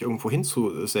versuchen, sich irgendwo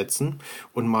hinzusetzen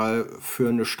und mal für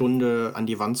eine Stunde an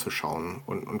die Wand zu schauen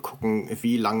und gucken,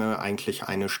 wie lange eigentlich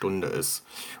eine Stunde ist.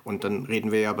 Und dann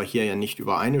reden wir ja aber hier ja nicht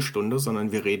über eine Stunde,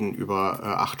 sondern wir reden über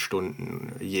 8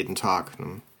 Stunden jeden Tag.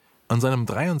 Ne? An seinem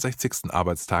 63.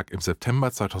 Arbeitstag im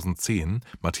September 2010,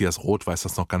 Matthias Roth weiß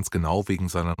das noch ganz genau wegen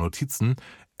seiner Notizen,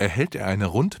 erhält er eine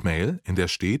Rundmail, in der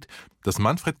steht, dass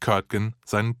Manfred Körtgen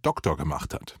seinen Doktor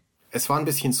gemacht hat. Es war ein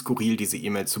bisschen skurril, diese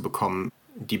E-Mail zu bekommen.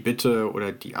 Die Bitte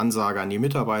oder die Ansage an die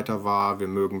Mitarbeiter war, wir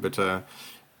mögen bitte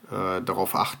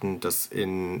darauf achten, dass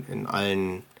in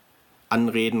allen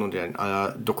Anreden und in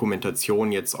aller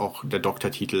Dokumentation jetzt auch der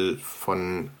Doktortitel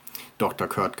von Dr.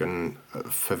 Körtgen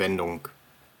Verwendung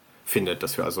findet,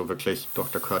 dass wir also wirklich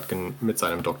Dr. Körtgen mit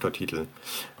seinem Doktortitel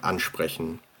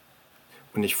ansprechen.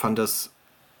 Und ich fand es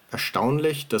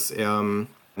erstaunlich, dass er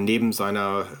neben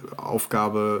seiner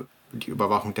Aufgabe, die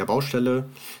Überwachung der Baustelle,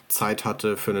 Zeit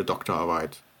hatte für eine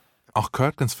Doktorarbeit. Auch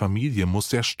Körtgens Familie muss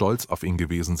sehr stolz auf ihn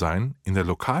gewesen sein. In der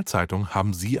Lokalzeitung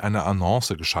haben sie eine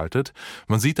Annonce geschaltet.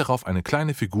 Man sieht darauf eine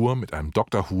kleine Figur mit einem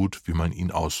Doktorhut, wie man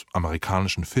ihn aus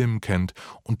amerikanischen Filmen kennt,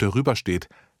 und darüber steht: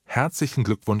 Herzlichen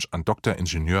Glückwunsch an Dr.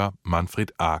 Ingenieur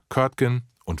Manfred A. Körtgen.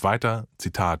 Und weiter,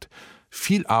 Zitat: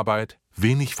 Viel Arbeit,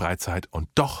 wenig Freizeit und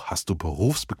doch hast du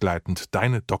berufsbegleitend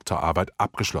deine Doktorarbeit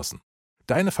abgeschlossen.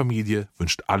 Deine Familie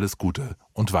wünscht alles Gute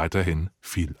und weiterhin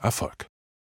viel Erfolg.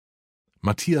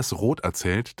 Matthias Roth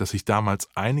erzählt, dass sich damals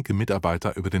einige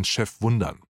Mitarbeiter über den Chef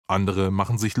wundern. Andere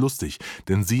machen sich lustig,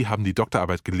 denn sie haben die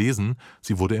Doktorarbeit gelesen,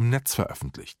 sie wurde im Netz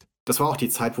veröffentlicht. Das war auch die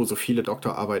Zeit, wo so viele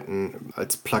Doktorarbeiten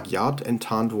als Plagiat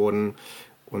enttarnt wurden.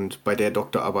 Und bei der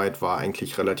Doktorarbeit war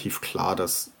eigentlich relativ klar,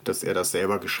 dass er das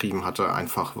selber geschrieben hatte,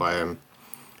 einfach weil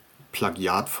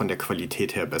Plagiat von der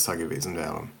Qualität her besser gewesen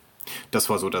wäre. Das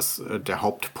war so der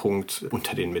Hauptpunkt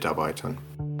unter den Mitarbeitern.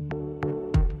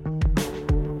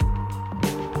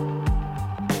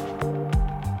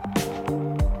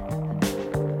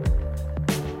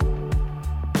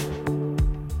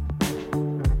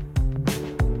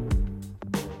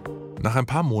 Nach ein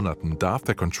paar Monaten darf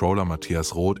der Controller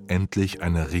Matthias Roth endlich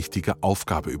eine richtige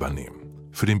Aufgabe übernehmen.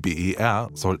 Für den BER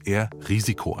soll er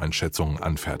Risikoeinschätzungen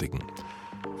anfertigen.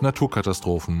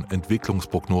 Naturkatastrophen,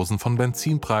 Entwicklungsprognosen von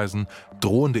Benzinpreisen,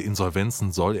 drohende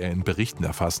Insolvenzen soll er in Berichten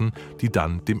erfassen, die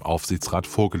dann dem Aufsichtsrat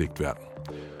vorgelegt werden.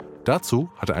 Dazu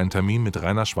hat er einen Termin mit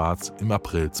Rainer Schwarz im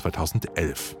April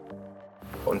 2011.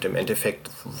 Und im Endeffekt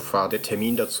war der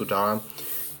Termin dazu da,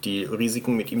 die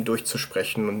Risiken mit ihm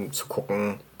durchzusprechen und zu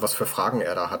gucken, was für Fragen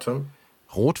er da hatte.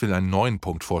 Roth will einen neuen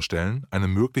Punkt vorstellen, eine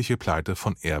mögliche Pleite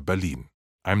von Air Berlin,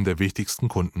 einem der wichtigsten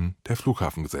Kunden der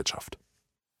Flughafengesellschaft.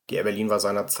 Die Air Berlin war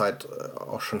seinerzeit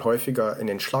auch schon häufiger in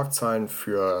den Schlagzeilen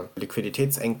für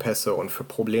Liquiditätsengpässe und für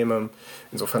Probleme.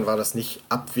 Insofern war das nicht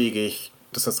abwegig,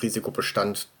 dass das Risiko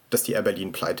bestand, dass die Air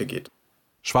Berlin pleite geht.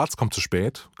 Schwarz kommt zu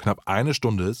spät. Knapp eine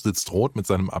Stunde sitzt Roth mit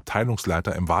seinem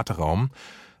Abteilungsleiter im Warteraum.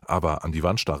 Aber an die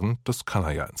Wand starren, das kann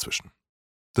er ja inzwischen.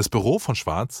 Das Büro von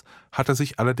Schwarz hat er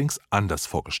sich allerdings anders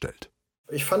vorgestellt.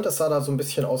 Ich fand, das sah da so ein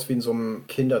bisschen aus wie in so einem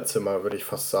Kinderzimmer, würde ich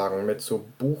fast sagen, mit so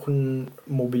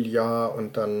Buchenmobiliar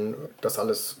und dann das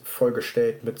alles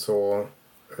vollgestellt mit so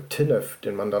Tinnef,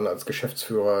 den man dann als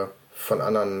Geschäftsführer von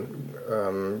anderen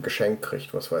geschenkt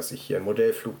kriegt. Was weiß ich hier, ein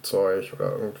Modellflugzeug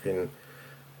oder irgendwie eine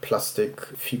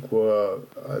Plastikfigur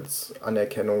als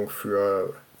Anerkennung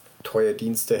für treue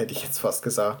Dienste, hätte ich jetzt fast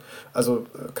gesagt. Also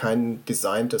kein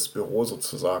designtes Büro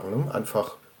sozusagen, ne?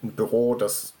 Einfach ein Büro,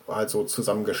 das halt so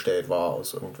zusammengestellt war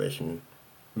aus irgendwelchen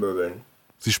Möbeln.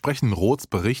 Sie sprechen Roths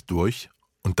Bericht durch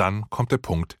und dann kommt der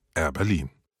Punkt Air Berlin.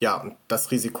 Ja, und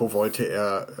das Risiko wollte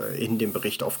er in dem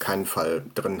Bericht auf keinen Fall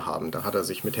drin haben. Da hat er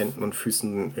sich mit Händen und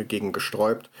Füßen gegen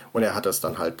gesträubt und er hat es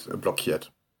dann halt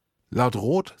blockiert. Laut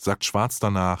Roth sagt Schwarz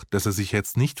danach, dass er sich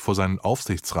jetzt nicht vor seinen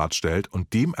Aufsichtsrat stellt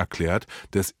und dem erklärt,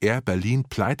 dass Air Berlin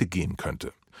pleite gehen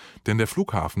könnte. Denn der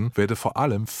Flughafen werde vor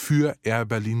allem für Air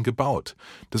Berlin gebaut.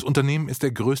 Das Unternehmen ist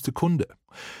der größte Kunde.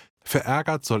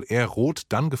 Verärgert soll er Roth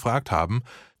dann gefragt haben,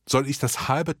 soll ich das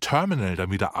halbe Terminal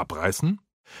dann wieder abreißen?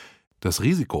 Das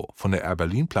Risiko von der Air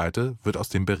Berlin-Pleite wird aus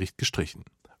dem Bericht gestrichen.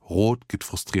 Roth geht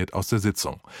frustriert aus der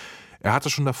Sitzung. Er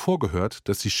hatte schon davor gehört,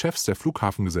 dass die Chefs der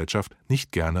Flughafengesellschaft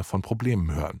nicht gerne von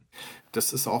Problemen hören.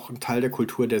 Das ist auch ein Teil der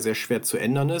Kultur, der sehr schwer zu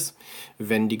ändern ist.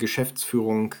 Wenn die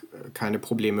Geschäftsführung keine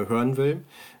Probleme hören will,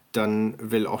 dann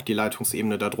will auch die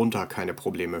Leitungsebene darunter keine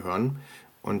Probleme hören.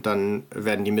 Und dann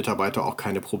werden die Mitarbeiter auch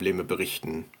keine Probleme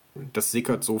berichten. Das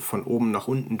sickert so von oben nach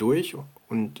unten durch.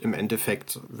 Und im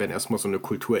Endeffekt, wenn erstmal so eine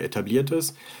Kultur etabliert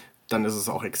ist, dann ist es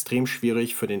auch extrem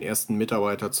schwierig für den ersten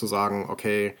Mitarbeiter zu sagen,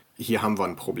 okay, hier haben wir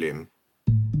ein Problem.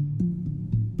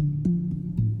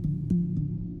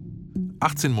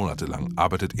 18 Monate lang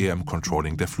arbeitet er im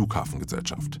Controlling der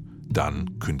Flughafengesellschaft.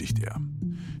 Dann kündigt er.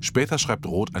 Später schreibt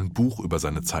Roth ein Buch über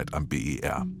seine Zeit am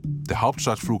BER. Der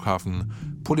Hauptstadtflughafen,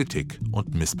 Politik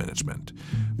und Missmanagement.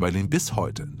 Weil ihn bis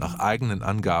heute nach eigenen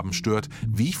Angaben stört,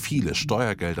 wie viele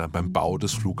Steuergelder beim Bau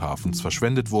des Flughafens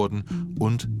verschwendet wurden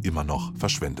und immer noch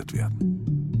verschwendet werden.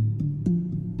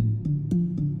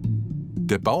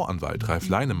 Der Bauanwalt Ralf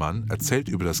Leinemann erzählt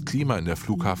über das Klima in der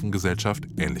Flughafengesellschaft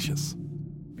Ähnliches.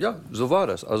 Ja, so war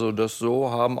das. Also so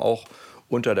haben auch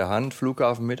unter der Hand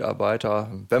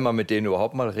Flughafenmitarbeiter, wenn man mit denen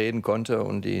überhaupt mal reden konnte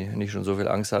und die nicht schon so viel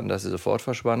Angst hatten, dass sie sofort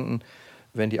verschwanden,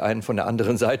 wenn die einen von der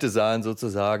anderen Seite sahen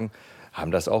sozusagen,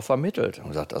 haben das auch vermittelt und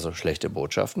gesagt, also schlechte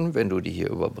Botschaften, wenn du die hier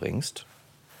überbringst,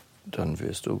 dann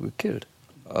wirst du gekillt.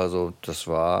 Also das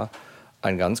war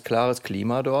ein ganz klares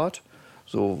Klima dort.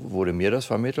 So wurde mir das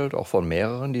vermittelt, auch von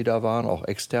mehreren, die da waren, auch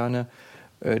Externe,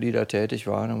 die da tätig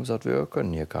waren, und gesagt, wir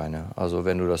können hier keine. Also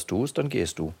wenn du das tust, dann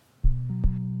gehst du.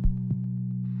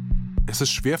 Es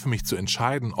ist schwer für mich zu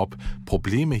entscheiden, ob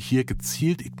Probleme hier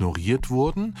gezielt ignoriert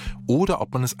wurden oder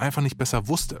ob man es einfach nicht besser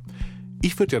wusste.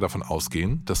 Ich würde ja davon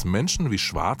ausgehen, dass Menschen wie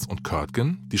Schwarz und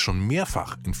Körtgen, die schon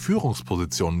mehrfach in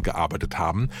Führungspositionen gearbeitet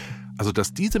haben, also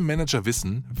dass diese Manager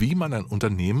wissen, wie man ein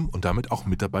Unternehmen und damit auch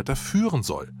Mitarbeiter führen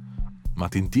soll.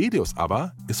 Martin Delius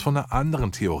aber ist von einer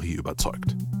anderen Theorie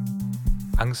überzeugt.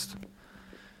 Angst.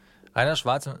 Rainer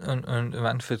Schwarz und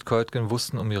Manfred Körtgen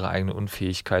wussten um ihre eigene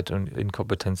Unfähigkeit und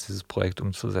Inkompetenz, dieses Projekt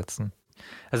umzusetzen.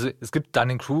 Also es gibt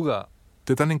Dunning-Kruger.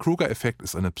 Der Dunning-Kruger-Effekt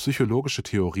ist eine psychologische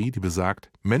Theorie, die besagt,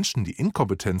 Menschen, die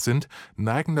inkompetent sind,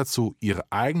 neigen dazu, ihre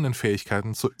eigenen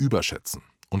Fähigkeiten zu überschätzen.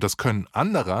 Und das Können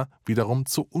anderer wiederum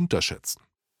zu unterschätzen.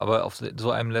 Aber auf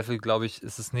so einem Level, glaube ich,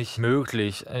 ist es nicht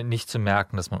möglich, nicht zu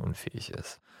merken, dass man unfähig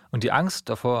ist. Und die Angst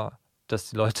davor, dass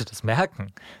die Leute das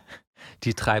merken,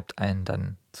 die treibt einen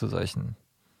dann zu solchen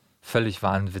völlig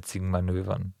wahnwitzigen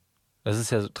Manövern. Das ist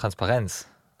ja so Transparenz.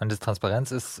 Und das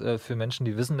Transparenz ist für Menschen,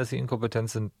 die wissen, dass sie inkompetent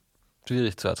sind,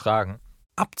 schwierig zu ertragen.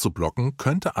 Abzublocken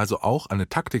könnte also auch eine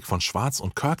Taktik von Schwarz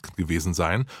und Körtgen gewesen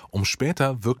sein, um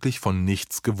später wirklich von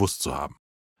nichts gewusst zu haben.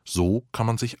 So kann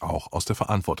man sich auch aus der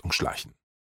Verantwortung schleichen.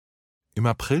 Im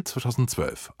April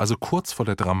 2012, also kurz vor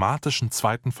der dramatischen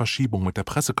zweiten Verschiebung mit der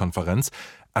Pressekonferenz,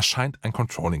 erscheint ein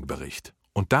Controlling-Bericht.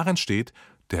 Und darin steht,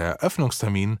 der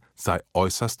Eröffnungstermin sei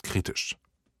äußerst kritisch.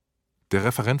 Der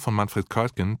Referent von Manfred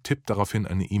Körtgen tippt daraufhin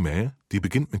eine E-Mail, die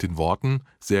beginnt mit den Worten: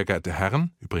 Sehr geehrte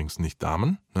Herren, übrigens nicht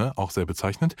Damen, auch sehr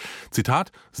bezeichnend,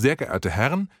 Zitat: Sehr geehrte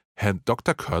Herren, Herr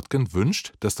Dr. Körtgen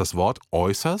wünscht, dass das Wort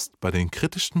äußerst bei den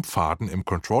kritischsten Pfaden im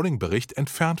Controlling-Bericht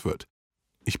entfernt wird.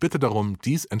 Ich bitte darum,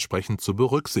 dies entsprechend zu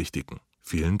berücksichtigen.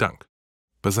 Vielen Dank.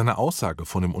 Bei seiner Aussage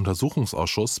von dem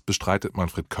Untersuchungsausschuss bestreitet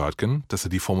Manfred Körtgen, dass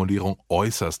er die Formulierung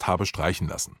äußerst habe streichen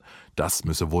lassen. Das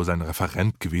müsse wohl sein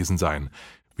Referent gewesen sein.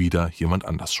 Wieder jemand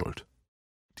anders schuld.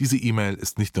 Diese E-Mail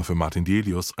ist nicht nur für Martin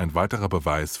Delius ein weiterer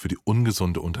Beweis für die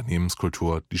ungesunde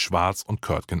Unternehmenskultur, die Schwarz und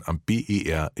Körtgen am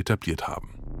BER etabliert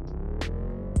haben.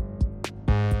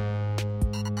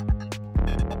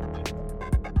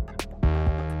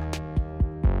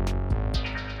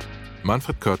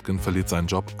 Manfred Körtgen verliert seinen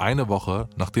Job eine Woche,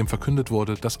 nachdem verkündet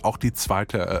wurde, dass auch die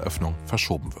zweite Eröffnung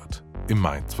verschoben wird. Im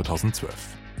Mai 2012.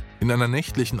 In einer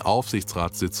nächtlichen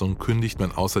Aufsichtsratssitzung kündigt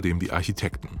man außerdem die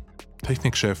Architekten.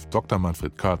 Technikchef Dr.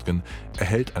 Manfred Körtgen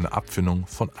erhält eine Abfindung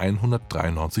von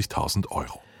 193.000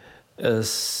 €.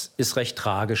 Es ist recht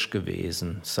tragisch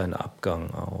gewesen, sein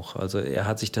Abgang auch. Also er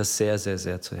hat sich das sehr, sehr,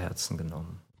 sehr zu Herzen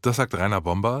genommen. Das sagt Rainer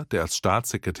Bomber, der als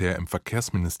Staatssekretär im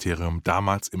Verkehrsministerium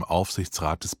damals im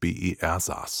Aufsichtsrat des BER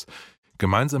saß.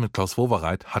 Gemeinsam mit Klaus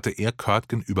Wowereit hatte er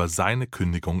Körtgen über seine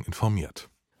Kündigung informiert.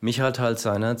 Mich hat halt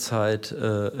seinerzeit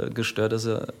gestört, dass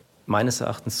er meines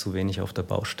Erachtens zu wenig auf der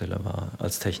Baustelle war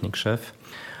als Technikchef.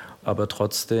 Aber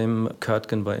trotzdem,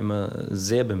 Körtgen war immer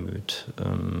sehr bemüht,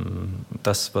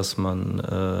 das, was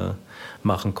man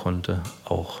machen konnte,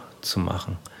 auch zu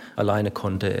machen. Alleine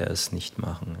konnte er es nicht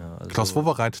machen. Ja, also Klaus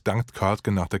Wowereit dankt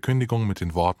Körtgen nach der Kündigung mit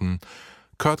den Worten: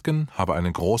 Körtgen habe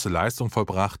eine große Leistung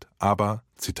vollbracht, aber,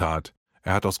 Zitat,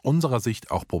 er hat aus unserer Sicht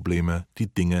auch Probleme,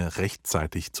 die Dinge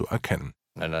rechtzeitig zu erkennen.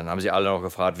 Na, dann haben sie alle noch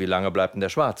gefragt, wie lange bleibt denn der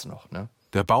Schwarz noch, ne?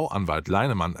 Der Bauanwalt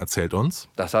Leinemann erzählt uns: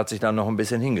 Das hat sich dann noch ein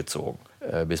bisschen hingezogen,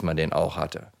 bis man den auch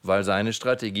hatte. Weil seine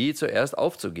Strategie zuerst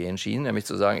aufzugehen schien, nämlich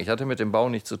zu sagen, ich hatte mit dem Bau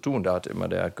nichts zu tun. Da hat immer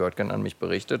der Herr Körtgen an mich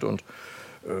berichtet und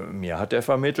mir hat er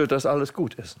vermittelt, dass alles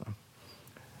gut ist. Ne?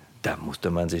 Da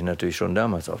musste man sich natürlich schon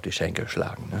damals auf die Schenkel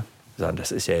schlagen. Ne? Sagen,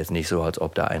 das ist ja jetzt nicht so, als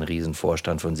ob da ein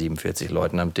Riesenvorstand von 47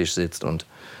 Leuten am Tisch sitzt und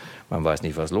man weiß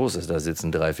nicht, was los ist. Da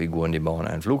sitzen 3 Figuren, die bauen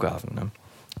einen Flughafen. Ne?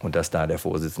 Und dass da der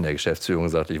Vorsitzende der Geschäftsführung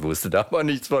sagt, ich wusste da aber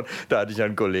nichts von, da hatte ich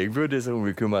einen Kollegen, für den sich darum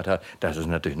gekümmert hat, das ist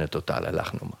natürlich eine totale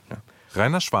Lachnummer. Ne?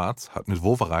 Rainer Schwarz hat mit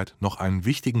Wowereit noch einen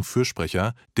wichtigen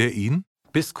Fürsprecher, der ihn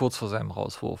bis kurz vor seinem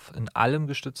Rauswurf in allem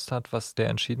gestützt hat, was der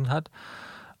entschieden hat.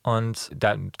 Und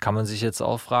da kann man sich jetzt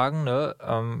auch fragen,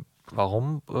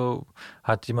 warum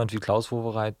hat jemand wie Klaus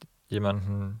Wowereit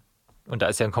jemanden, und da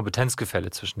ist ja ein Kompetenzgefälle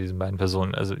zwischen diesen beiden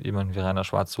Personen, also jemanden wie Rainer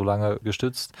Schwarz so lange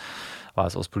gestützt? War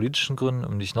es aus politischen Gründen,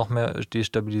 um nicht noch mehr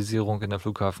Destabilisierung in der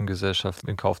Flughafengesellschaft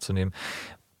in Kauf zu nehmen?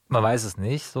 Man weiß es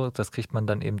nicht, so, das kriegt man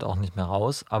dann eben auch nicht mehr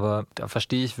raus, aber da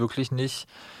verstehe ich wirklich nicht,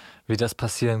 wie das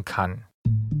passieren kann.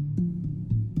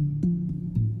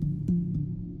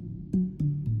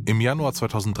 Im Januar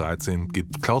 2013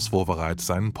 gibt Klaus Wowereit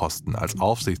seinen Posten als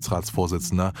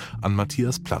Aufsichtsratsvorsitzender an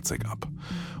Matthias Platzek ab.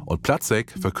 Und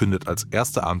Platzek verkündet als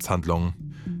erste Amtshandlung: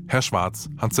 Herr Schwarz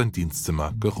hat sein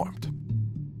Dienstzimmer geräumt.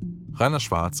 Rainer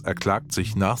Schwarz erklagt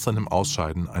sich nach seinem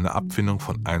Ausscheiden eine Abfindung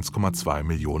von 1,2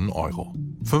 Millionen €.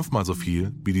 5-mal so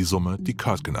viel wie die Summe, die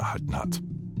Körtgen erhalten hat.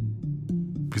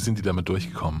 Wie sind die damit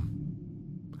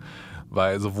durchgekommen?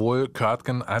 Weil sowohl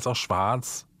Körtgen als auch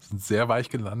Schwarz sind sehr weich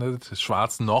gelandet,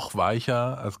 Schwarz noch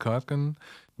weicher als Körtgen.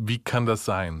 Wie kann das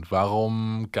sein?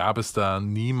 Warum gab es da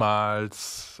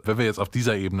niemals, wenn wir jetzt auf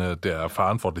dieser Ebene der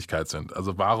Verantwortlichkeit sind,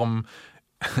 also warum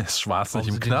ist Schwarz nicht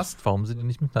im Knast? Warum sind die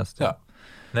nicht im Knast? Ja.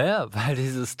 Naja, weil die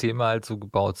Systeme halt so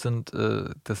gebaut sind,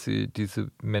 dass sie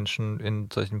diese Menschen in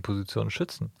solchen Positionen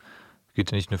schützen.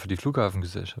 Geht ja nicht nur für die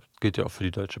Flughafengesellschaft, geht ja auch für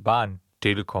die Deutsche Bahn,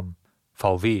 Telekom,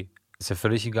 VW. Ist ja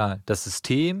völlig egal. Das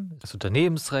System, das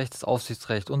Unternehmensrecht, das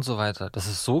Aufsichtsrecht und so weiter, das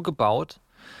ist so gebaut,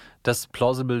 dass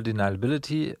Plausible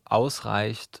Deniability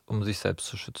ausreicht, um sich selbst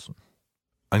zu schützen.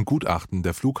 Ein Gutachten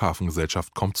der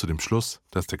Flughafengesellschaft kommt zu dem Schluss,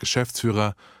 dass der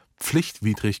Geschäftsführer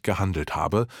pflichtwidrig gehandelt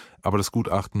habe, aber das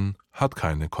Gutachten hat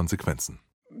keine Konsequenzen.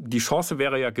 Die Chance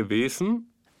wäre ja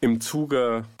gewesen, im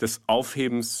Zuge des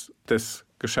Aufhebens des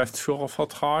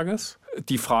Geschäftsführervertrages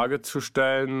die Frage zu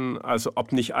stellen, also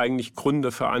ob nicht eigentlich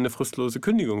Gründe für eine fristlose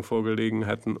Kündigung vorgelegen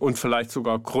hätten und vielleicht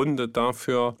sogar Gründe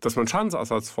dafür, dass man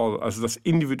Schadensersatz fordert, also dass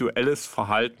individuelles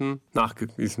Verhalten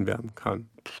nachgewiesen werden kann.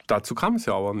 Dazu kam es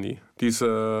ja aber nie.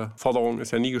 Diese Forderung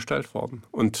ist ja nie gestellt worden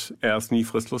und er ist nie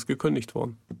fristlos gekündigt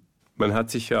worden. Man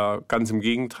hat sich ja, ganz im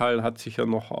Gegenteil, hat sich ja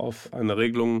noch auf eine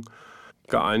Regelung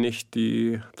geeinigt,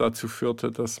 die dazu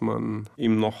führte, dass man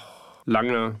ihm noch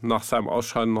lange nach seinem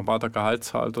Ausscheiden noch weiter Gehalt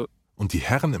zahlte. Und die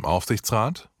Herren im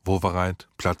Aufsichtsrat, Wowereit,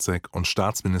 Platzek und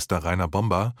Staatsminister Rainer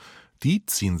Bomber, die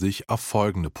ziehen sich auf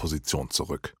folgende Position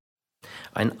zurück.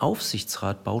 Ein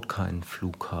Aufsichtsrat baut keinen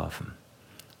Flughafen.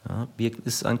 Ja,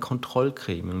 ist ein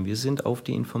Kontrollgremium. Wir sind auf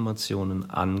die Informationen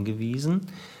angewiesen,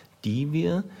 die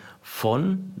wir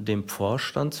von dem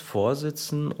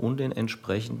Vorstandsvorsitzenden und den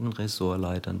entsprechenden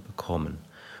Ressortleitern bekommen.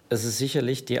 Es ist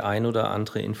sicherlich die ein oder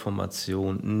andere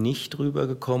Information nicht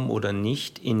rübergekommen oder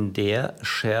nicht in der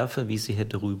Schärfe, wie sie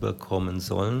hätte rüberkommen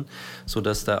sollen,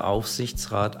 sodass der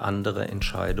Aufsichtsrat andere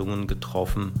Entscheidungen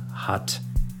getroffen hat.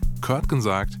 Körtgen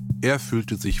sagt, er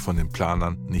fühlte sich von den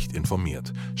Planern nicht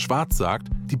informiert. Schwarz sagt,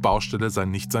 die Baustelle sei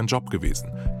nicht sein Job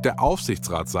gewesen. Der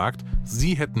Aufsichtsrat sagt,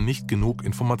 sie hätten nicht genug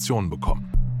Informationen bekommen.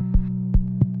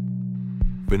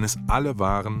 Wenn es alle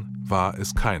waren, war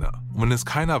es keiner. Und wenn es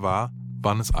keiner war,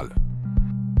 waren es alle.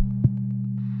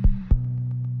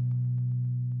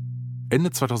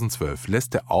 Ende 2012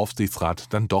 lässt der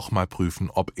Aufsichtsrat dann doch mal prüfen,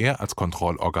 ob er als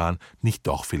Kontrollorgan nicht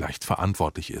doch vielleicht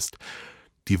verantwortlich ist.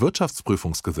 Die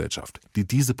Wirtschaftsprüfungsgesellschaft, die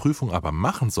diese Prüfung aber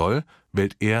machen soll,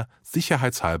 wählt er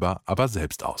sicherheitshalber aber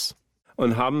selbst aus.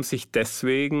 Und haben sich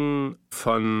deswegen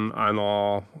von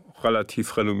einer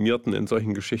relativ renommierten in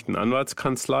solchen Geschichten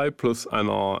Anwaltskanzlei plus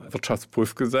einer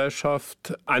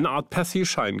Wirtschaftsprüfgesellschaft eine Art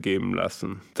Per-Se-Schein geben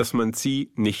lassen, dass man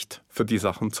sie nicht für die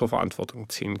Sachen zur Verantwortung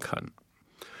ziehen kann.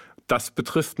 Das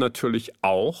betrifft natürlich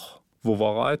auch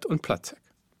Wowereit und Platzek.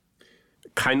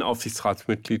 Kein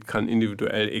Aufsichtsratsmitglied kann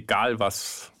individuell, egal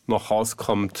was noch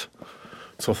rauskommt,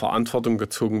 zur Verantwortung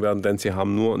gezogen werden, denn sie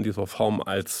haben nur in dieser Form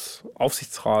als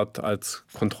Aufsichtsrat, als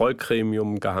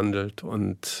Kontrollgremium gehandelt.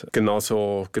 Und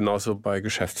genauso bei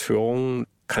Geschäftsführung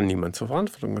kann niemand zur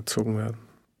Verantwortung gezogen werden.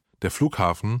 Der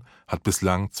Flughafen hat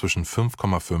bislang zwischen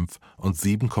 5,5 und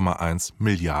 7,1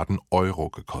 Milliarden Euro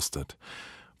gekostet,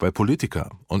 weil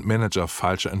Politiker und Manager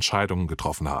falsche Entscheidungen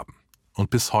getroffen haben. Und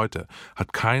bis heute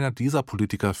hat keiner dieser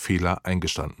Politiker Fehler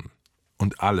eingestanden.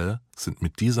 Und alle sind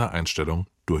mit dieser Einstellung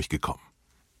durchgekommen.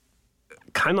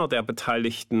 Keiner der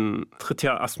Beteiligten tritt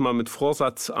ja erstmal mit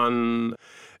Vorsatz an,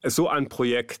 so ein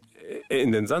Projekt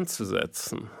in den Sand zu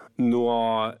setzen.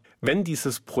 Nur wenn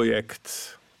dieses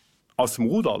Projekt aus dem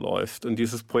Ruder läuft, und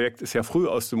dieses Projekt ist ja früh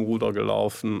aus dem Ruder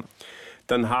gelaufen,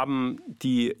 dann haben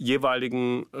die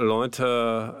jeweiligen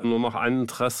Leute nur noch ein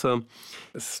Interesse.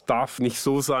 Es darf nicht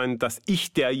so sein, dass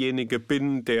ich derjenige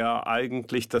bin, der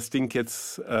eigentlich das Ding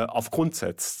jetzt auf Grund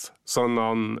setzt,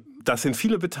 sondern da sind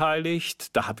viele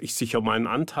beteiligt, da habe ich sicher meinen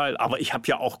Anteil, aber ich habe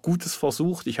ja auch Gutes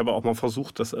versucht. Ich habe auch mal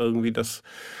versucht, das irgendwie das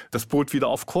Boot wieder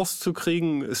auf Kurs zu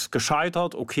kriegen, ist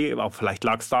gescheitert. Okay, aber vielleicht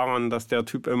lag es daran, dass der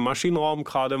Typ im Maschinenraum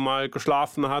gerade mal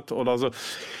geschlafen hat oder so.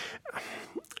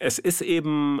 Es ist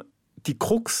eben die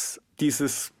Krux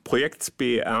dieses Projekts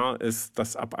BER ist,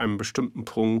 dass ab einem bestimmten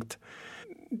Punkt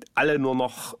alle nur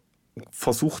noch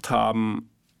versucht haben,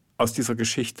 aus dieser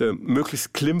Geschichte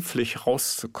möglichst glimpflich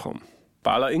rauszukommen.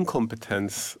 Bei aller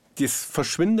Inkompetenz. Das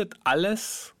verschwindet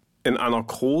alles in einer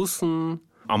großen,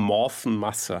 amorphen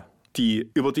Masse,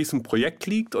 die über diesem Projekt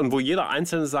liegt und wo jeder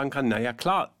Einzelne sagen kann, naja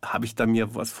klar, habe ich da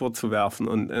mir was vorzuwerfen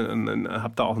und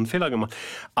habe da auch einen Fehler gemacht.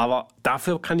 Aber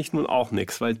dafür kann ich nun auch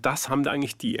nichts, weil das haben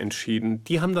eigentlich die entschieden.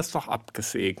 Die haben das doch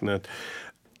abgesegnet.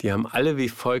 Die haben alle wie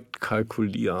folgt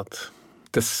kalkuliert.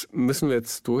 Das müssen wir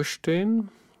jetzt durchstehen.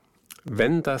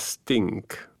 Wenn das Ding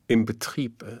im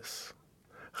Betrieb ist,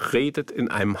 redet in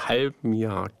einem halben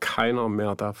Jahr keiner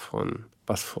mehr davon,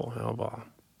 was vorher war.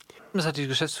 Das hat die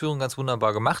Geschäftsführung ganz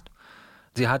wunderbar gemacht.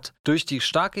 Sie hat durch die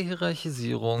starke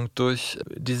Hierarchisierung, durch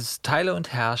dieses Teile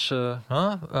und Herrsche,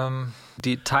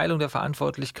 die Teilung der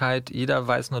Verantwortlichkeit, jeder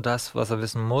weiß nur das, was er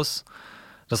wissen muss,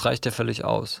 das reicht ja völlig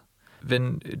aus.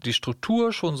 Wenn die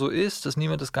Struktur schon so ist, dass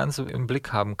niemand das Ganze im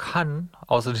Blick haben kann,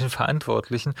 außer den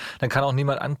Verantwortlichen, dann kann auch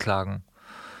niemand anklagen.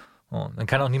 Dann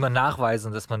kann auch niemand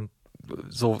nachweisen, dass man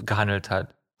so gehandelt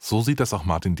hat. So sieht das auch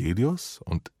Martin Delius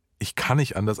und ich kann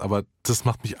nicht anders, aber das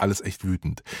macht mich alles echt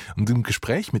wütend. Und im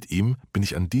Gespräch mit ihm bin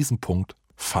ich an diesem Punkt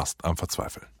fast am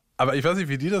Verzweifeln. Aber ich weiß nicht,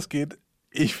 wie dir das geht.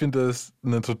 Ich finde das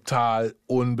eine total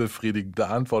unbefriedigende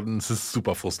Antwort und es ist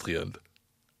super frustrierend.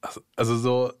 Also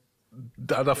so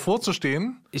davor zu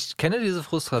stehen. Ich kenne diese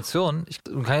Frustration. Ich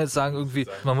kann jetzt sagen, irgendwie,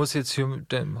 man muss jetzt hier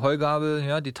mit dem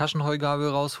Heugabel, die Taschenheugabel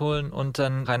rausholen und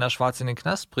dann Rainer Schwarz in den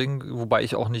Knast bringen, wobei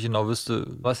ich auch nicht genau wüsste,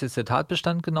 was jetzt der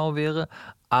Tatbestand genau wäre.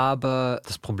 Aber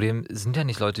das Problem sind ja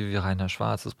nicht Leute wie Rainer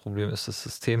Schwarz. Das Problem ist das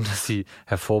System, das sie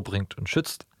hervorbringt und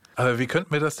schützt. Aber wie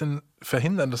könnten wir das denn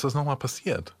verhindern, dass das nochmal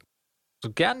passiert?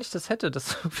 so gern ich das hätte,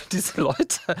 dass diese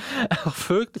Leute auch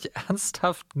wirklich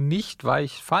ernsthaft nicht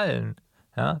weich fallen,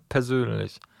 ja,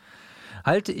 persönlich,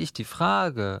 halte ich die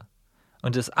Frage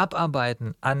und das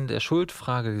Abarbeiten an der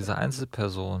Schuldfrage dieser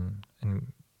Einzelpersonen,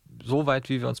 so weit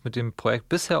wie wir uns mit dem Projekt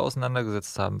bisher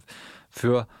auseinandergesetzt haben,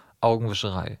 für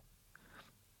Augenwischerei.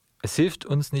 Es hilft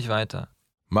uns nicht weiter.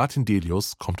 Martin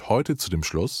Delius kommt heute zu dem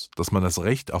Schluss, dass man das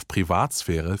Recht auf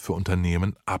Privatsphäre für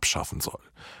Unternehmen abschaffen soll.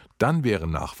 Dann wäre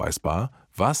nachweisbar,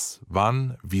 was,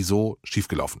 wann, wieso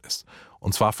schiefgelaufen ist.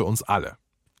 Und zwar für uns alle.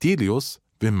 Delius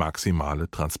will maximale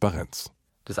Transparenz.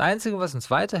 Das Einzige, was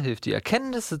uns weiterhilft, die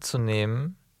Erkenntnisse zu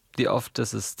nehmen, die auf das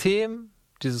System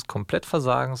dieses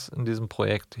Komplettversagens in diesem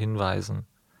Projekt hinweisen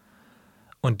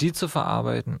und die zu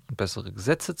verarbeiten und bessere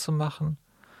Gesetze zu machen,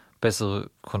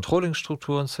 bessere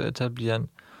Controlling-Strukturen zu etablieren,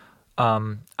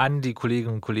 an die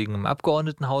Kolleginnen und Kollegen im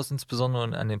Abgeordnetenhaus insbesondere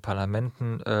und an den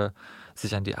Parlamenten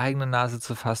sich an die eigene Nase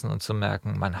zu fassen und zu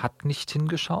merken, man hat nicht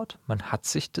hingeschaut, man hat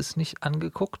sich das nicht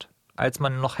angeguckt, als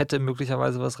man noch hätte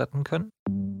möglicherweise was retten können.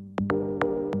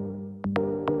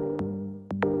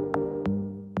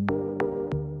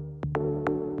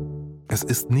 Es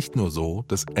ist nicht nur so,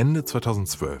 dass Ende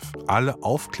 2012 alle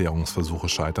Aufklärungsversuche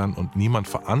scheitern und niemand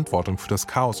Verantwortung für das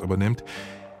Chaos übernimmt.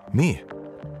 Nee,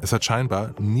 es hat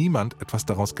scheinbar niemand etwas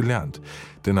daraus gelernt.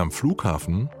 Denn am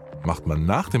Flughafen macht man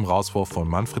nach dem Rauswurf von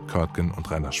Manfred Körtgen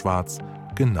und Rainer Schwarz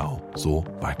genau so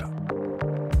weiter.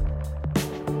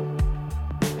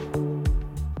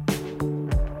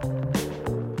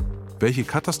 Welche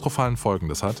katastrophalen Folgen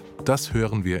das hat, das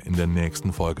hören wir in der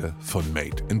nächsten Folge von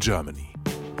Made in Germany.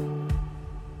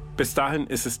 Bis dahin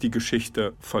ist es die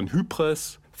Geschichte von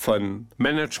Hybris, von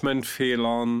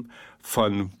Managementfehlern,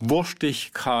 von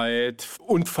Wurstigkeit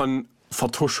und von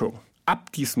Vertuschung.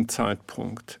 Ab diesem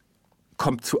Zeitpunkt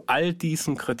kommt zu all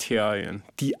diesen Kriterien,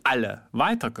 die alle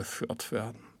weitergeführt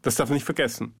werden, das darf man nicht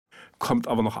vergessen, kommt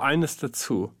aber noch eines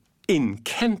dazu. In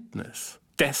Kenntnis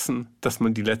dessen, dass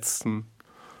man die letzten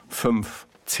 5,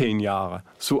 10 Jahre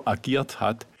so agiert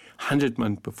hat, handelt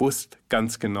man bewusst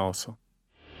ganz genauso.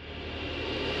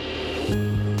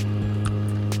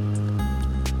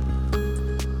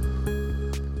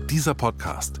 Dieser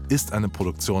Podcast ist eine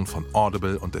Produktion von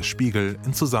Audible und der Spiegel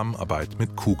in Zusammenarbeit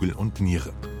mit Kugel und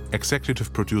Niere. Executive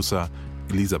Producer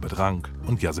Elisabeth Rank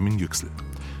und Jasmin Yüksel.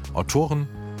 Autoren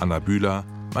Anna Bühler,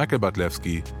 Michael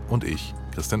Badlewski und ich,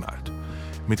 Christian Alt.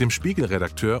 Mit dem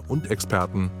Spiegel-Redakteur und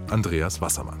Experten Andreas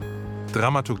Wassermann.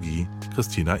 Dramaturgie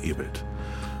Christina Ebelt.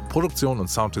 Produktion und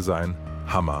Sounddesign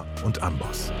Hammer und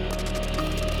Amboss.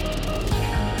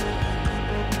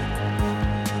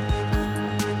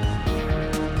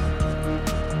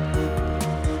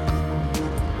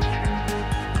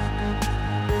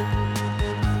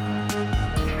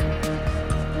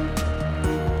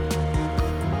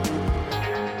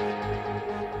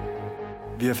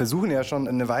 Wir versuchen ja schon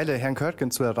eine Weile, Herrn Körtgen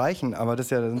zu erreichen, aber das ist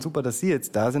ja dann super, dass Sie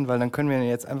jetzt da sind, weil dann können wir ihn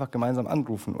jetzt einfach gemeinsam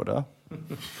anrufen, oder?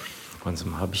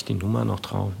 Habe ich die Nummer noch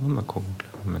drauf? Mal gucken.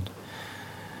 Moment.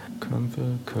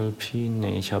 Kömpel, Kölpi,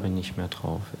 nee, ich habe ihn nicht mehr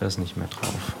drauf. Er ist nicht mehr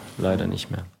drauf. Leider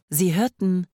nicht mehr. Sie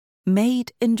hörten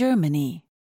Made in Germany,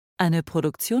 eine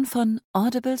Produktion von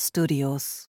Audible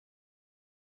Studios.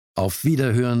 Auf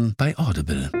Wiederhören bei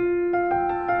Audible.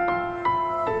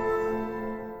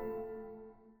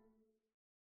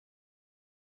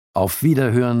 Auf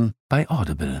Wiederhören bei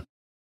Audible.